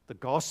 the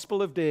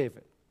gospel of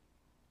David,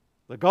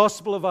 the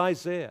gospel of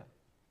Isaiah,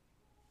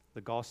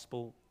 the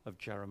gospel of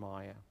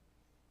Jeremiah.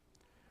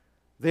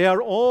 They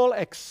are all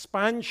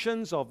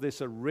expansions of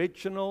this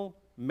original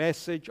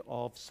message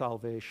of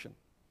salvation,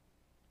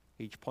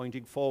 each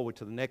pointing forward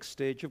to the next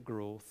stage of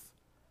growth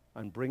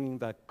and bringing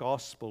that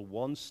gospel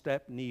one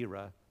step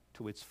nearer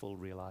to its full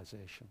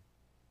realization.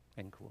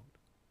 End quote.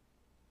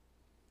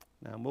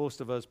 Now,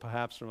 most of us,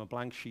 perhaps from a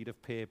blank sheet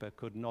of paper,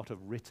 could not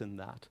have written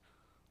that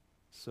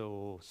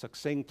so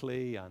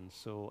succinctly and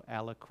so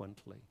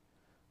eloquently,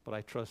 but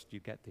I trust you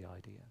get the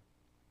idea.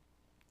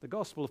 The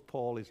gospel of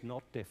Paul is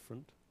not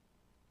different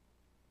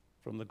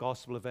from the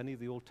gospel of any of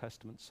the Old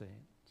Testament saints.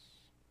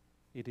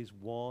 It is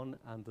one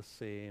and the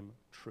same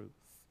truth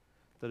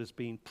that has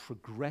been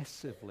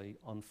progressively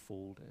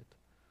unfolded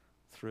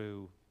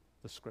through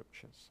the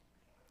Scriptures.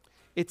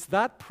 It's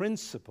that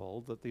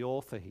principle that the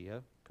author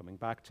here, coming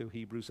back to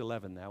Hebrews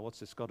 11 now, what's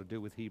this got to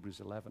do with Hebrews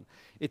 11?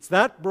 It's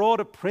that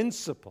broader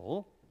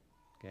principle,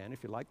 again,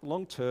 if you like,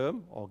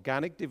 long-term,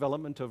 organic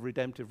development of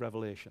redemptive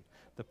revelation,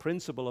 the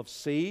principle of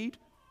seed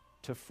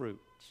to fruit.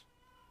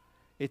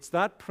 It's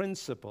that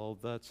principle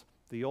that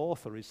the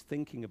author is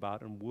thinking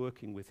about and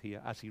working with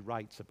here as he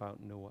writes about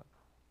Noah.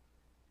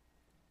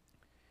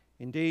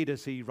 Indeed,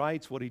 as he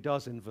writes what he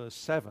does in verse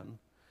 7,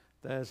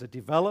 there's a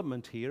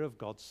development here of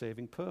God's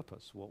saving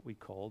purpose, what we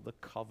call the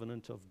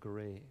covenant of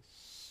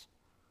grace.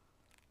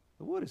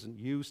 The word isn't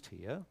used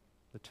here,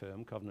 the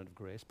term covenant of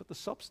grace, but the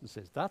substance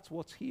is. That's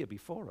what's here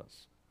before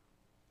us.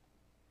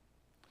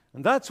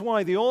 And that's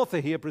why the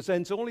author here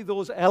presents only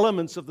those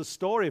elements of the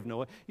story of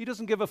Noah. He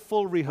doesn't give a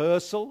full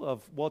rehearsal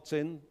of what's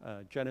in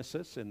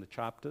Genesis, in the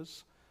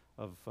chapters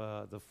of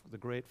the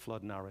great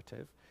flood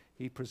narrative.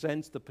 He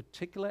presents the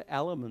particular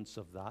elements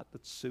of that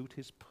suit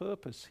his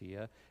purpose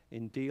here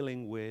in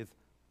dealing with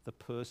the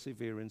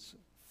perseverance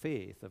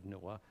faith of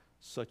Noah,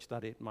 such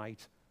that it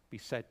might be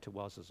said to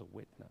us as a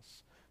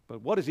witness.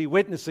 But what is he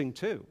witnessing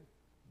to?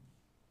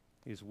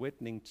 He's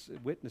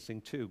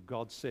witnessing to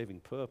God's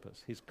saving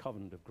purpose, his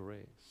covenant of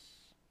grace.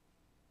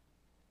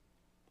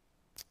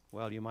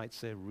 Well, you might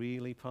say,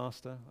 really,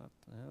 Pastor?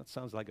 That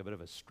sounds like a bit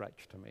of a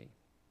stretch to me.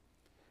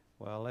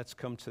 Well, let's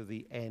come to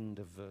the end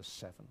of verse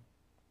 7.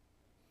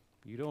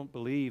 You don't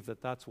believe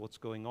that that's what's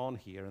going on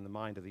here in the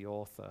mind of the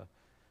author.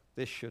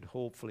 This should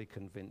hopefully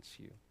convince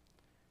you.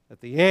 At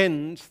the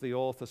end, the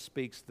author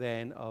speaks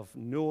then of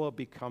Noah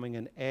becoming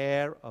an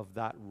heir of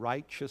that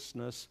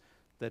righteousness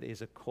that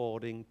is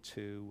according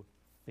to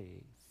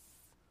faith.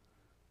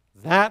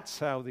 That's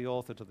how the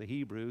author to the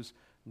Hebrews,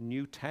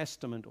 New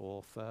Testament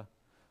author,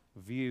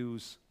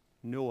 views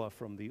Noah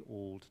from the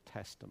Old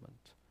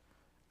Testament.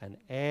 an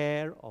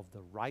heir of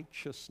the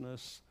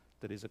righteousness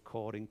that is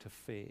according to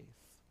faith.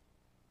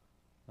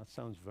 That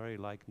sounds very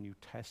like New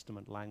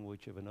Testament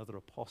language of another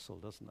apostle,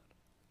 doesn't it?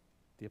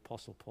 The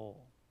Apostle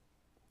Paul.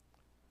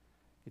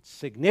 It's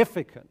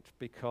significant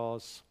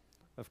because,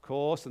 of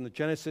course, in the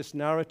Genesis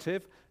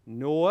narrative,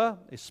 Noah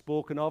is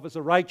spoken of as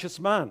a righteous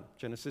man,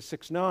 Genesis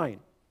 6:9.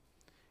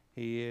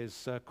 He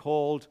is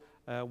called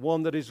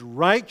one that is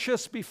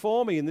righteous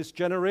before me in this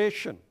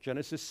generation,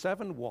 Genesis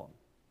 7:1.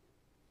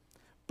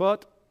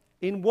 But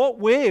in what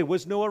way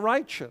was Noah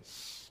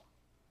righteous?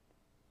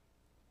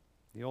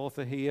 The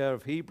author here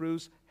of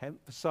Hebrews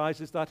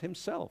emphasizes that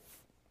himself,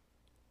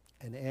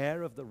 an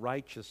heir of the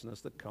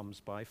righteousness that comes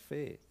by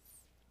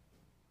faith.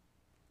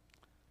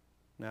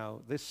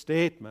 Now, this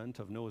statement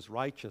of Noah's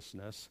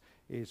righteousness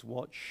is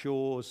what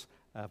shows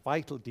a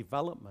vital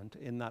development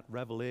in that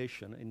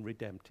revelation in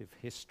redemptive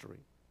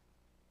history.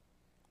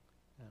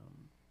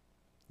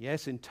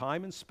 Yes, in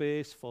time and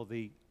space for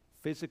the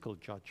physical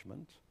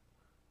judgment,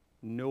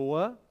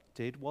 Noah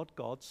did what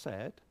God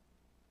said.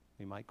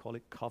 We might call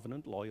it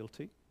covenant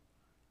loyalty.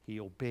 He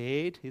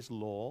obeyed his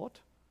Lord,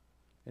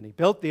 and he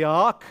built the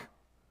ark,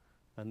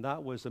 and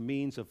that was a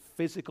means of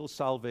physical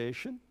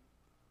salvation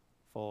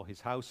for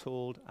his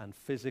household and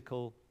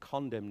physical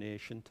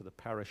condemnation to the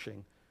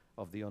perishing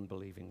of the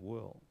unbelieving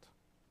world.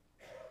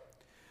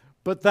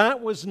 But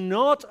that was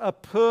not a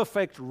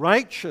perfect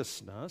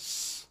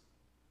righteousness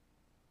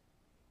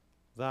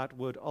that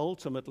would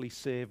ultimately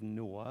save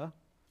Noah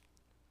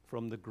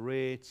from the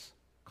great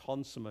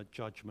consummate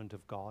judgment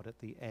of God at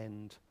the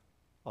end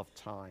of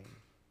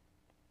time.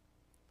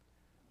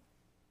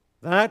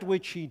 That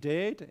which he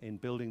did in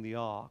building the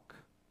ark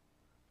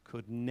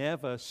could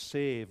never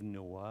save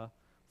Noah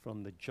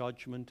from the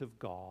judgment of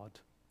God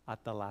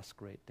at the last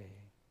great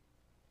day.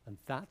 And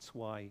that's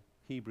why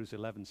Hebrews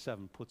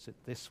 11:7 puts it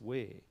this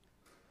way.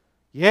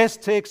 Yes,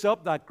 takes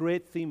up that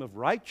great theme of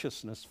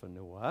righteousness for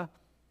Noah,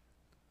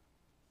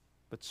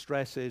 but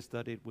stresses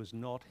that it was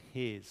not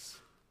his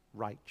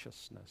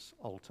righteousness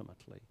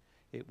ultimately.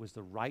 It was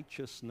the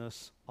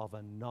righteousness of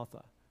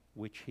another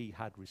which he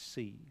had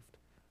received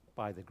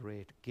by the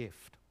great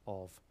gift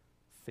of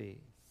faith.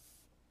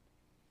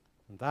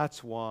 And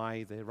that's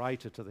why the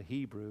writer to the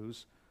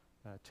Hebrews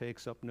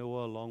takes up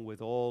Noah along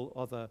with all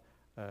other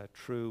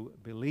true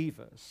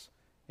believers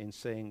in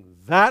saying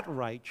that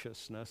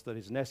righteousness that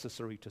is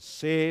necessary to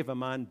save a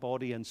man,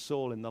 body, and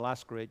soul in the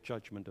last great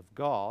judgment of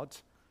God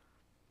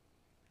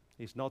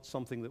is not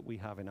something that we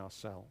have in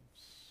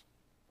ourselves,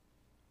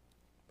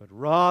 but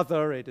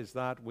rather it is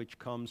that which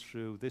comes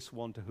through this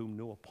one to whom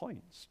Noah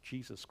points,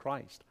 Jesus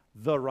Christ,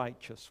 the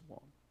righteous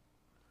one,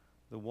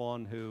 the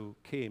one who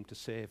came to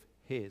save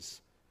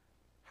his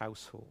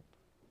household.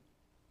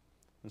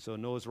 And so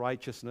Noah's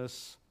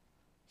righteousness,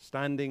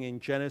 standing in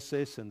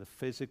Genesis and the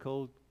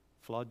physical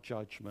flood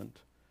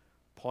judgment,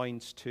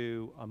 points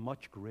to a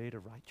much greater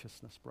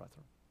righteousness,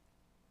 brethren.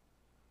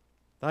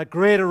 That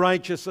greater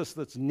righteousness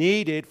that's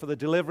needed for the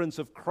deliverance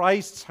of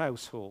Christ's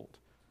household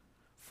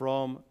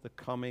from the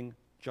coming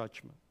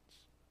judgment.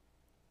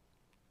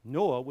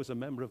 Noah was a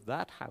member of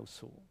that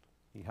household.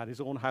 He had his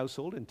own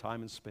household in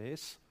time and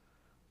space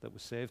that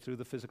was saved through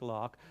the physical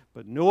ark.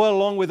 But Noah,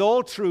 along with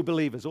all true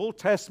believers, Old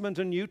Testament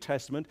and New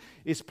Testament,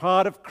 is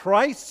part of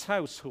Christ's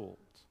household.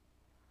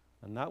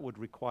 And that would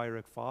require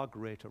a far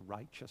greater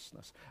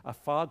righteousness, a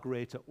far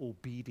greater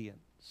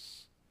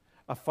obedience,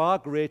 a far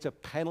greater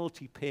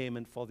penalty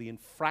payment for the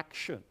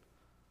infraction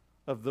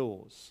of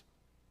those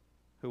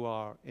who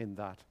are in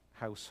that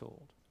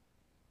household,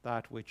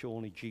 that which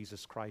only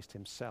Jesus Christ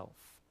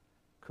himself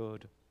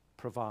could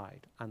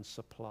provide and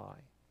supply.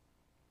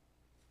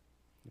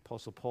 The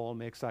Apostle Paul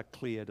makes that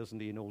clear, doesn't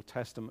he,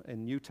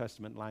 in New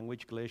Testament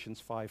language, Galatians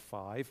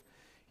 5:5.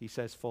 He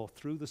says, "For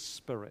through the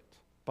Spirit,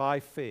 by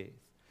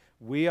faith,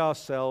 we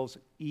ourselves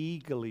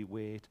eagerly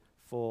wait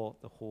for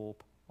the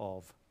hope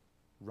of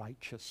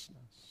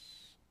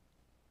righteousness."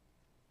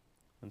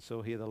 And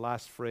so here the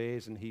last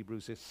phrase in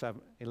Hebrews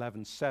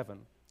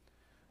 11:7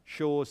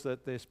 shows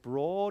that this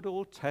broad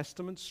Old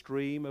Testament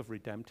stream of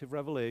redemptive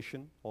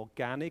revelation,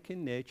 organic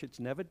in nature, it's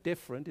never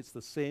different, it's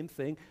the same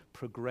thing,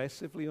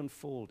 progressively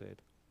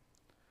unfolded,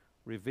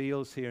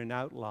 reveals here in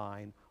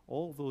outline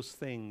all those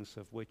things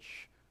of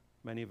which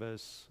many of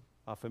us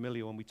are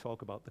familiar when we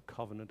talk about the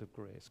covenant of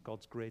grace,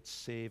 God's great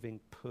saving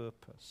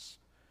purpose,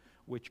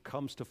 which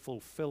comes to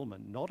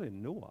fulfillment not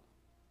in Noah,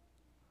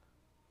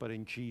 but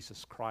in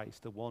Jesus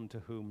Christ, the one to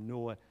whom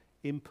Noah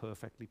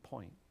imperfectly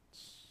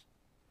points,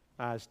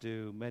 as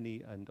do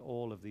many and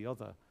all of the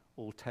other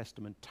Old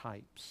Testament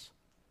types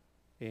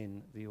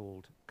in the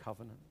Old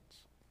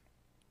Covenant.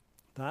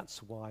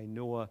 That's why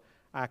Noah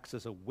acts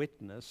as a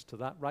witness to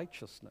that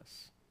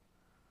righteousness,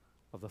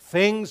 of the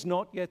things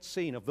not yet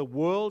seen, of the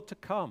world to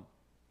come.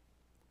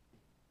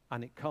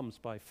 And it comes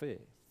by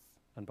faith,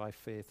 and by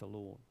faith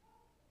alone.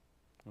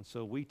 And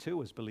so we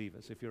too as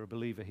believers, if you're a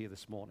believer here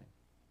this morning,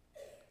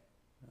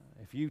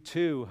 if you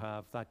too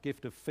have that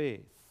gift of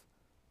faith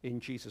in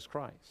Jesus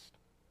Christ,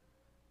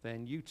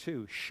 then you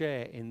too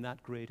share in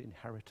that great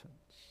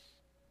inheritance.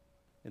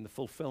 in the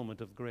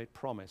fulfillment of the great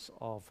promise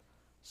of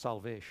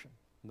salvation.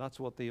 And that's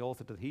what the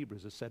author to the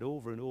Hebrews has said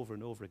over and over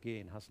and over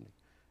again, hasn't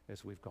he,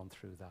 as we've gone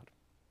through that.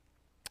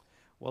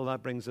 Well,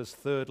 that brings us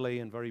thirdly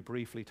and very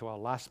briefly to our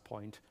last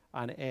point,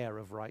 an heir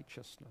of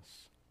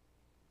righteousness.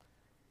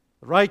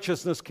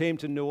 Righteousness came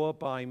to Noah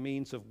by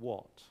means of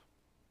what?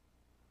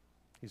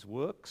 His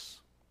works?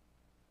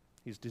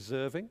 His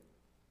deserving?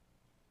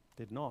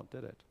 Did not,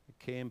 did it? It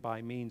came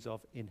by means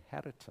of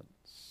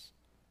inheritance.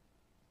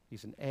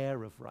 He's an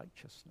heir of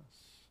righteousness.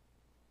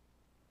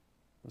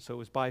 And so it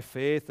was by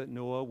faith that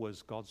Noah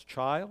was God's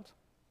child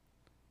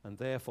and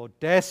therefore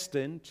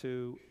destined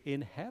to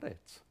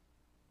inherit,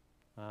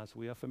 as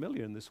we are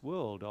familiar in this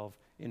world of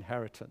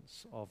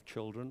inheritance of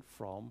children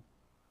from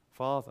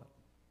father.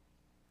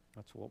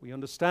 That's what we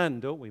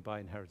understand, don't we, by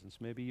inheritance?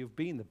 Maybe you've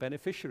been the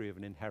beneficiary of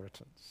an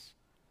inheritance.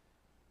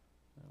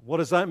 What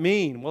does that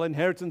mean? Well,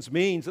 inheritance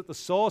means that the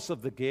source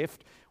of the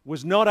gift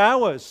was not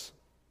ours,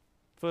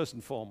 first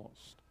and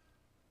foremost,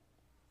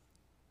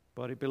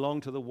 but it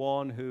belonged to the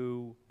one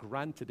who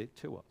granted it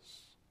to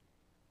us.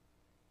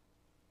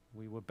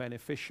 We were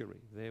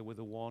beneficiary. They were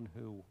the one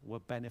who were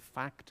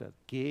benefactor,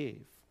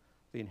 gave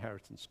the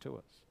inheritance to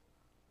us.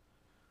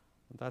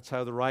 And that's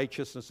how the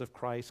righteousness of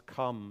Christ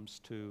comes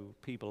to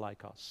people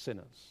like us,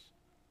 sinners.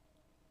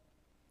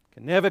 It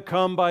can never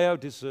come by our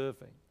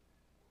deserving.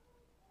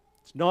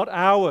 It's not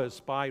ours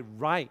by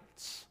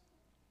rights.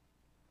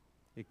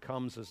 It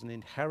comes as an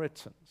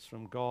inheritance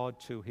from God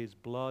to his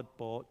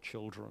blood-bought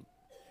children.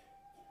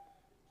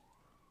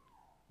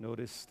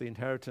 Notice the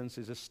inheritance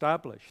is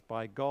established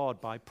by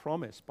God, by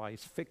promise, by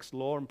his fixed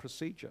law and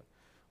procedure.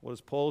 What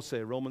does Paul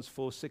say? Romans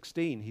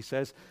 4:16. He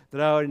says that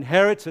our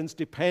inheritance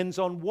depends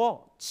on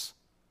what?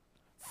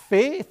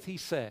 Faith, he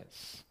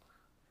says,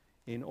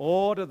 in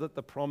order that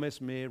the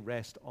promise may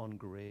rest on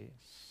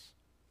grace.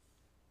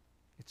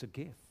 It's a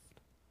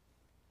gift,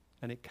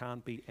 and it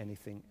can't be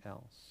anything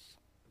else.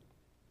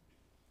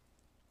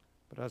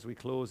 But as we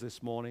close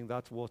this morning,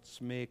 that's what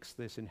makes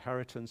this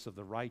inheritance of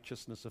the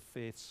righteousness of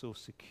faith so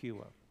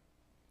secure.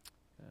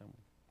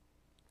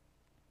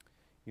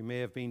 You may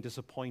have been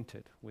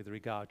disappointed with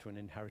regard to an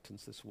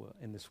inheritance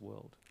in this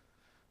world.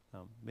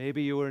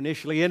 Maybe you were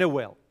initially in a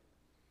will,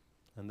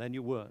 and then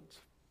you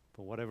weren't,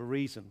 for whatever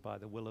reason, by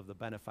the will of the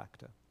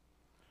benefactor.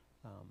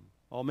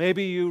 Or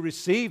maybe you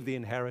received the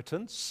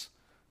inheritance,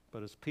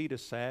 but as Peter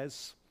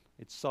says,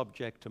 it's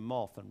subject to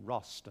moth and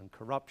rust and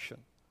corruption.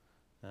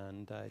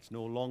 And it's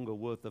no longer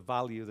worth the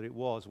value that it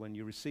was when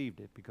you received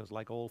it, because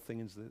like all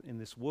things in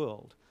this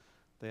world,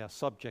 they are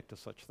subject to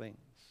such things.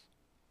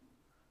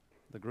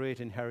 The great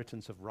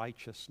inheritance of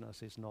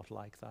righteousness is not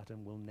like that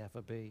and will never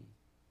be.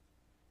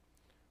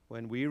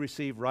 When we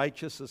receive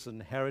righteousness and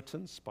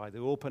inheritance by the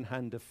open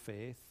hand of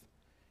faith,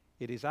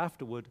 it is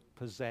afterward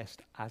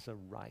possessed as a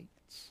right.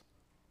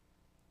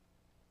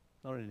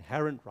 Not an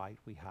inherent right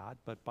we had,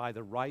 but by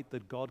the right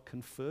that God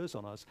confers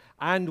on us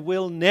and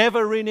will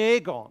never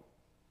renege on.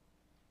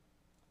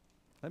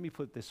 Let me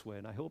put it this way,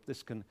 and I hope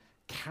this can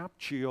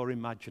capture your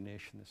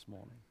imagination this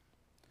morning.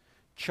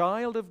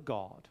 Child of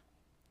God,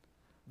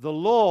 the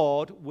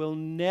Lord will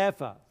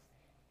never,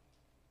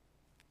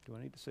 do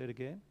I need to say it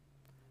again?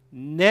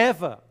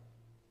 Never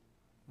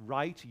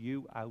write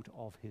you out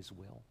of his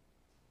will.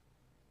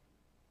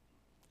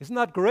 Isn't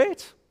that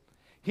great?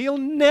 He'll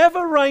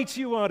never write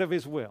you out of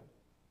his will.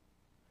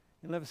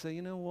 He'll never say,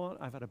 you know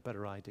what, I've had a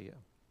better idea,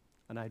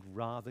 and I'd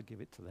rather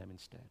give it to them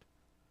instead.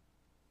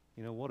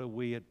 You know, what are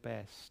we at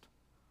best?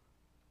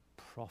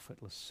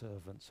 Profitless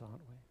servants,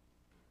 aren't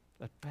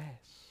we? At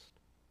best.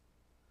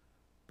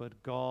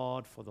 But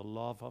God, for the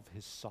love of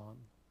his Son,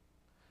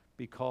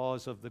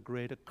 because of the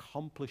great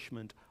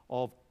accomplishment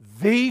of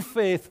the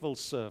faithful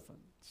servant,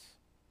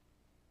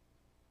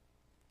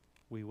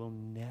 we will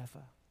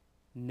never,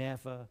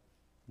 never,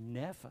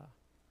 never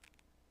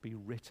be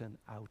written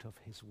out of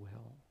his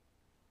will.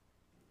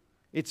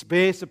 It's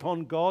based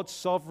upon God's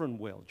sovereign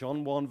will.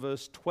 John 1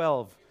 verse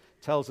 12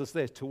 tells us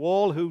this, to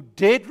all who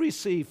did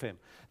receive him.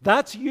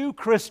 That's you,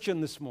 Christian,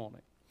 this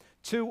morning.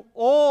 To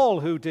all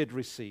who did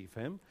receive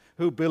him,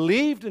 who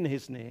believed in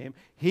his name,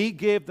 he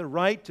gave the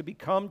right to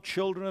become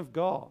children of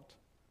God,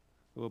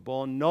 who were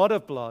born not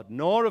of blood,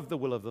 nor of the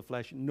will of the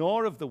flesh,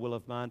 nor of the will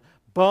of man,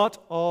 but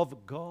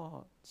of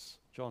God's,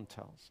 John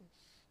tells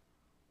us.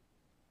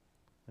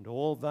 And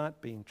all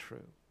that being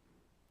true,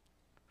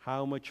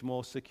 how much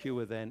more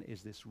secure then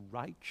is this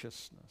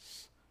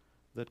righteousness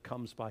that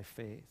comes by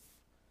faith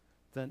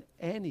than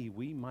any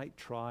we might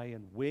try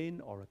and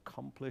win or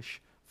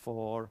accomplish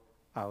for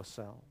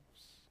ourselves.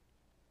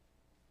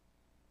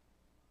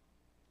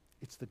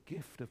 It's the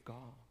gift of God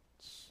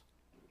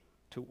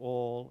to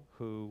all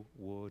who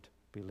would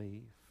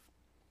believe.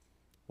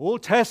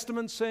 Old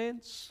Testament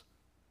saints,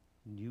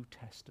 New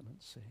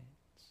Testament saints.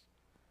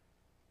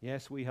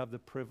 Yes, we have the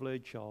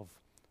privilege of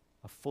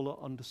a fuller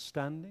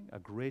understanding, a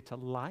greater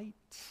light,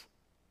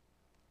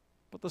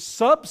 but the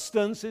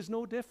substance is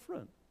no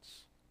different.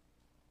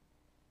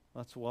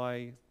 That's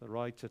why the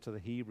writer to the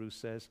Hebrews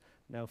says,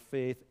 now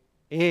faith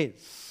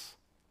is,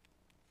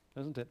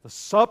 isn't it? The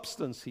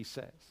substance, he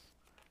says.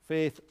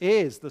 Faith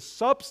is the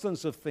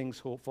substance of things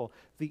hoped for,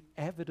 the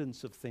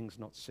evidence of things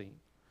not seen.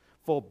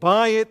 For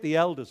by it the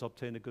elders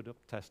obtained a good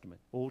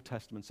testament, Old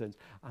Testament says,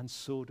 and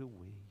so do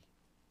we.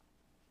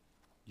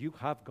 You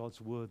have God's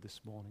word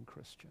this morning,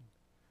 Christian,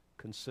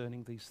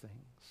 concerning these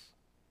things.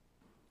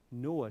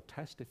 Noah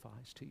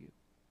testifies to you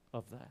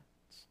of that.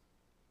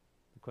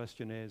 The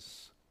question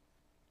is,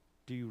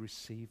 do you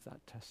receive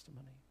that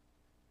testimony?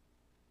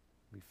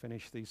 We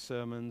finish these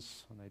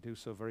sermons, and I do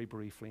so very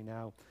briefly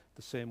now,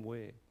 the same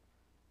way.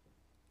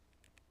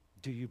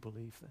 Do you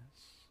believe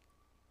this?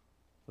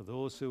 For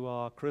those who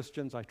are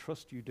Christians, I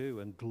trust you do,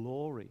 and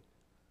glory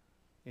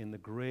in the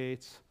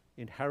great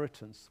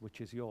inheritance which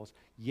is yours,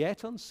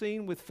 yet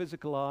unseen with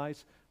physical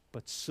eyes,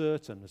 but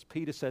certain, as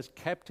Peter says,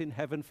 kept in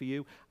heaven for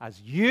you, as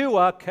you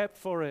are kept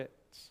for it.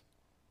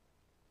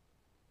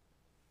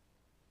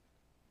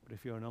 But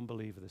if you're an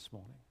unbeliever this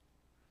morning,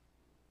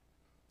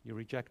 you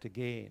reject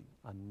again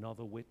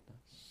another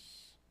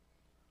witness.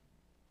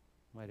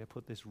 Might I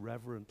put this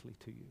reverently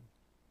to you?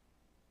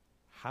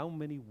 How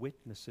many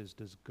witnesses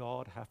does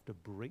God have to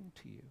bring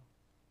to you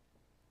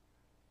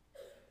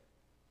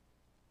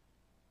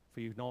for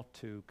you not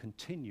to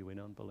continue in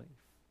unbelief?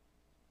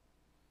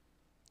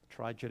 The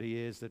tragedy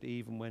is that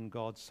even when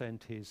God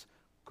sent his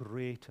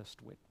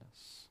greatest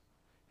witness,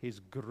 his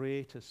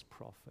greatest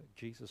prophet,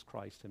 Jesus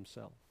Christ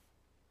himself,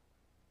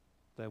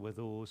 there were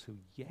those who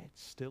yet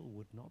still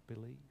would not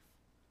believe.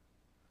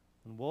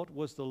 And what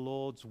was the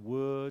Lord's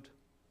word?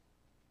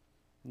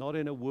 Not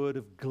in a word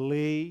of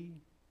glee,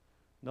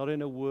 not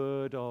in a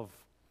word of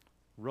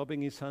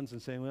rubbing his hands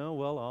and saying,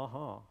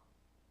 well,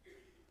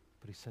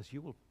 But he says, you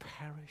will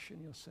perish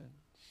in your sins.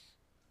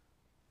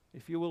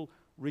 If you will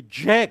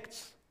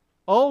reject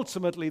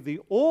ultimately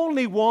the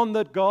only one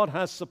that God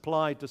has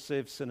supplied to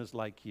save sinners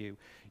like you,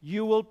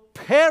 you will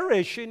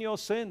perish in your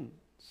sins.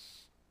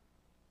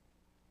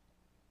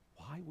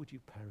 Why would you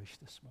perish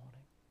this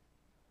morning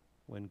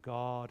when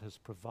God has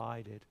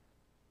provided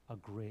a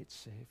great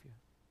Savior?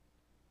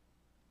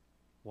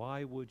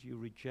 Why would you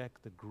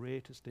reject the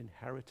greatest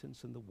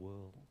inheritance in the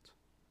world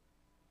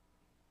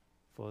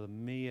for the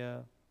mere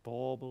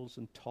baubles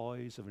and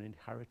toys of an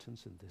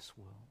inheritance in this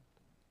world?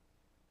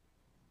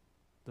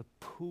 The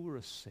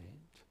poorest saint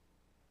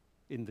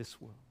in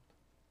this world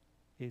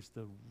is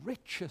the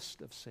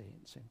richest of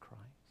saints in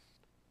Christ.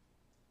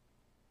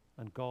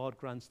 And God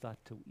grants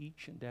that to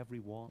each and every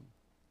one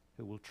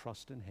who will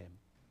trust in him.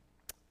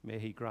 May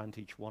he grant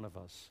each one of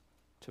us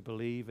to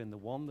believe in the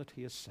one that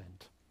he has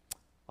sent.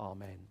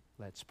 Amen.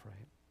 Let's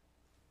pray.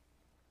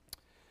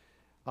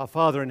 Our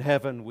Father in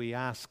heaven, we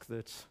ask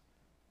that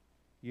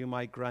you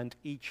might grant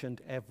each and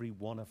every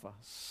one of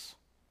us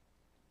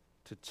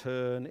to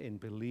turn in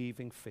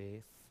believing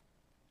faith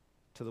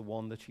to the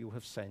one that you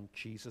have sent,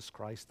 Jesus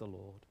Christ the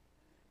Lord,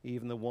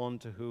 even the one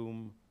to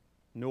whom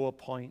Noah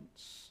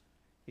points,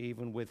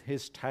 even with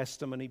his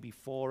testimony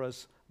before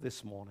us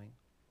this morning.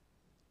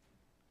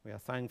 We are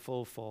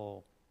thankful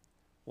for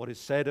what is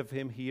said of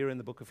him here in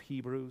the book of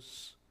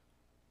Hebrews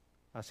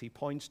as he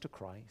points to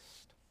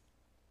Christ.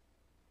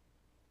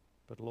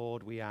 But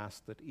Lord, we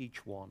ask that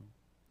each one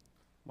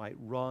might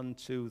run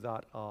to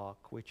that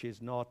ark, which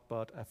is not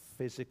but a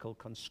physical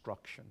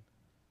construction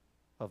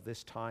of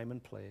this time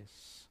and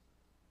place,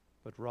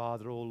 but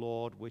rather, O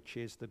Lord, which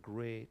is the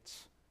great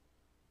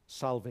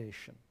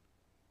salvation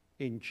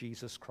in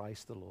Jesus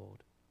Christ the Lord.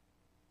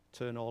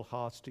 Turn all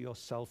hearts to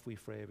yourself, we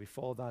pray,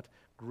 before that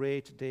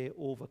great day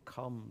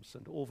overcomes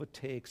and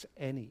overtakes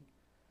any,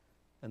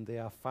 and they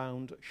are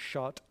found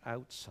shut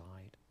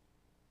outside.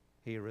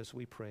 Hear us,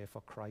 we pray,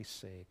 for Christ's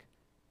sake.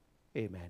 Amen.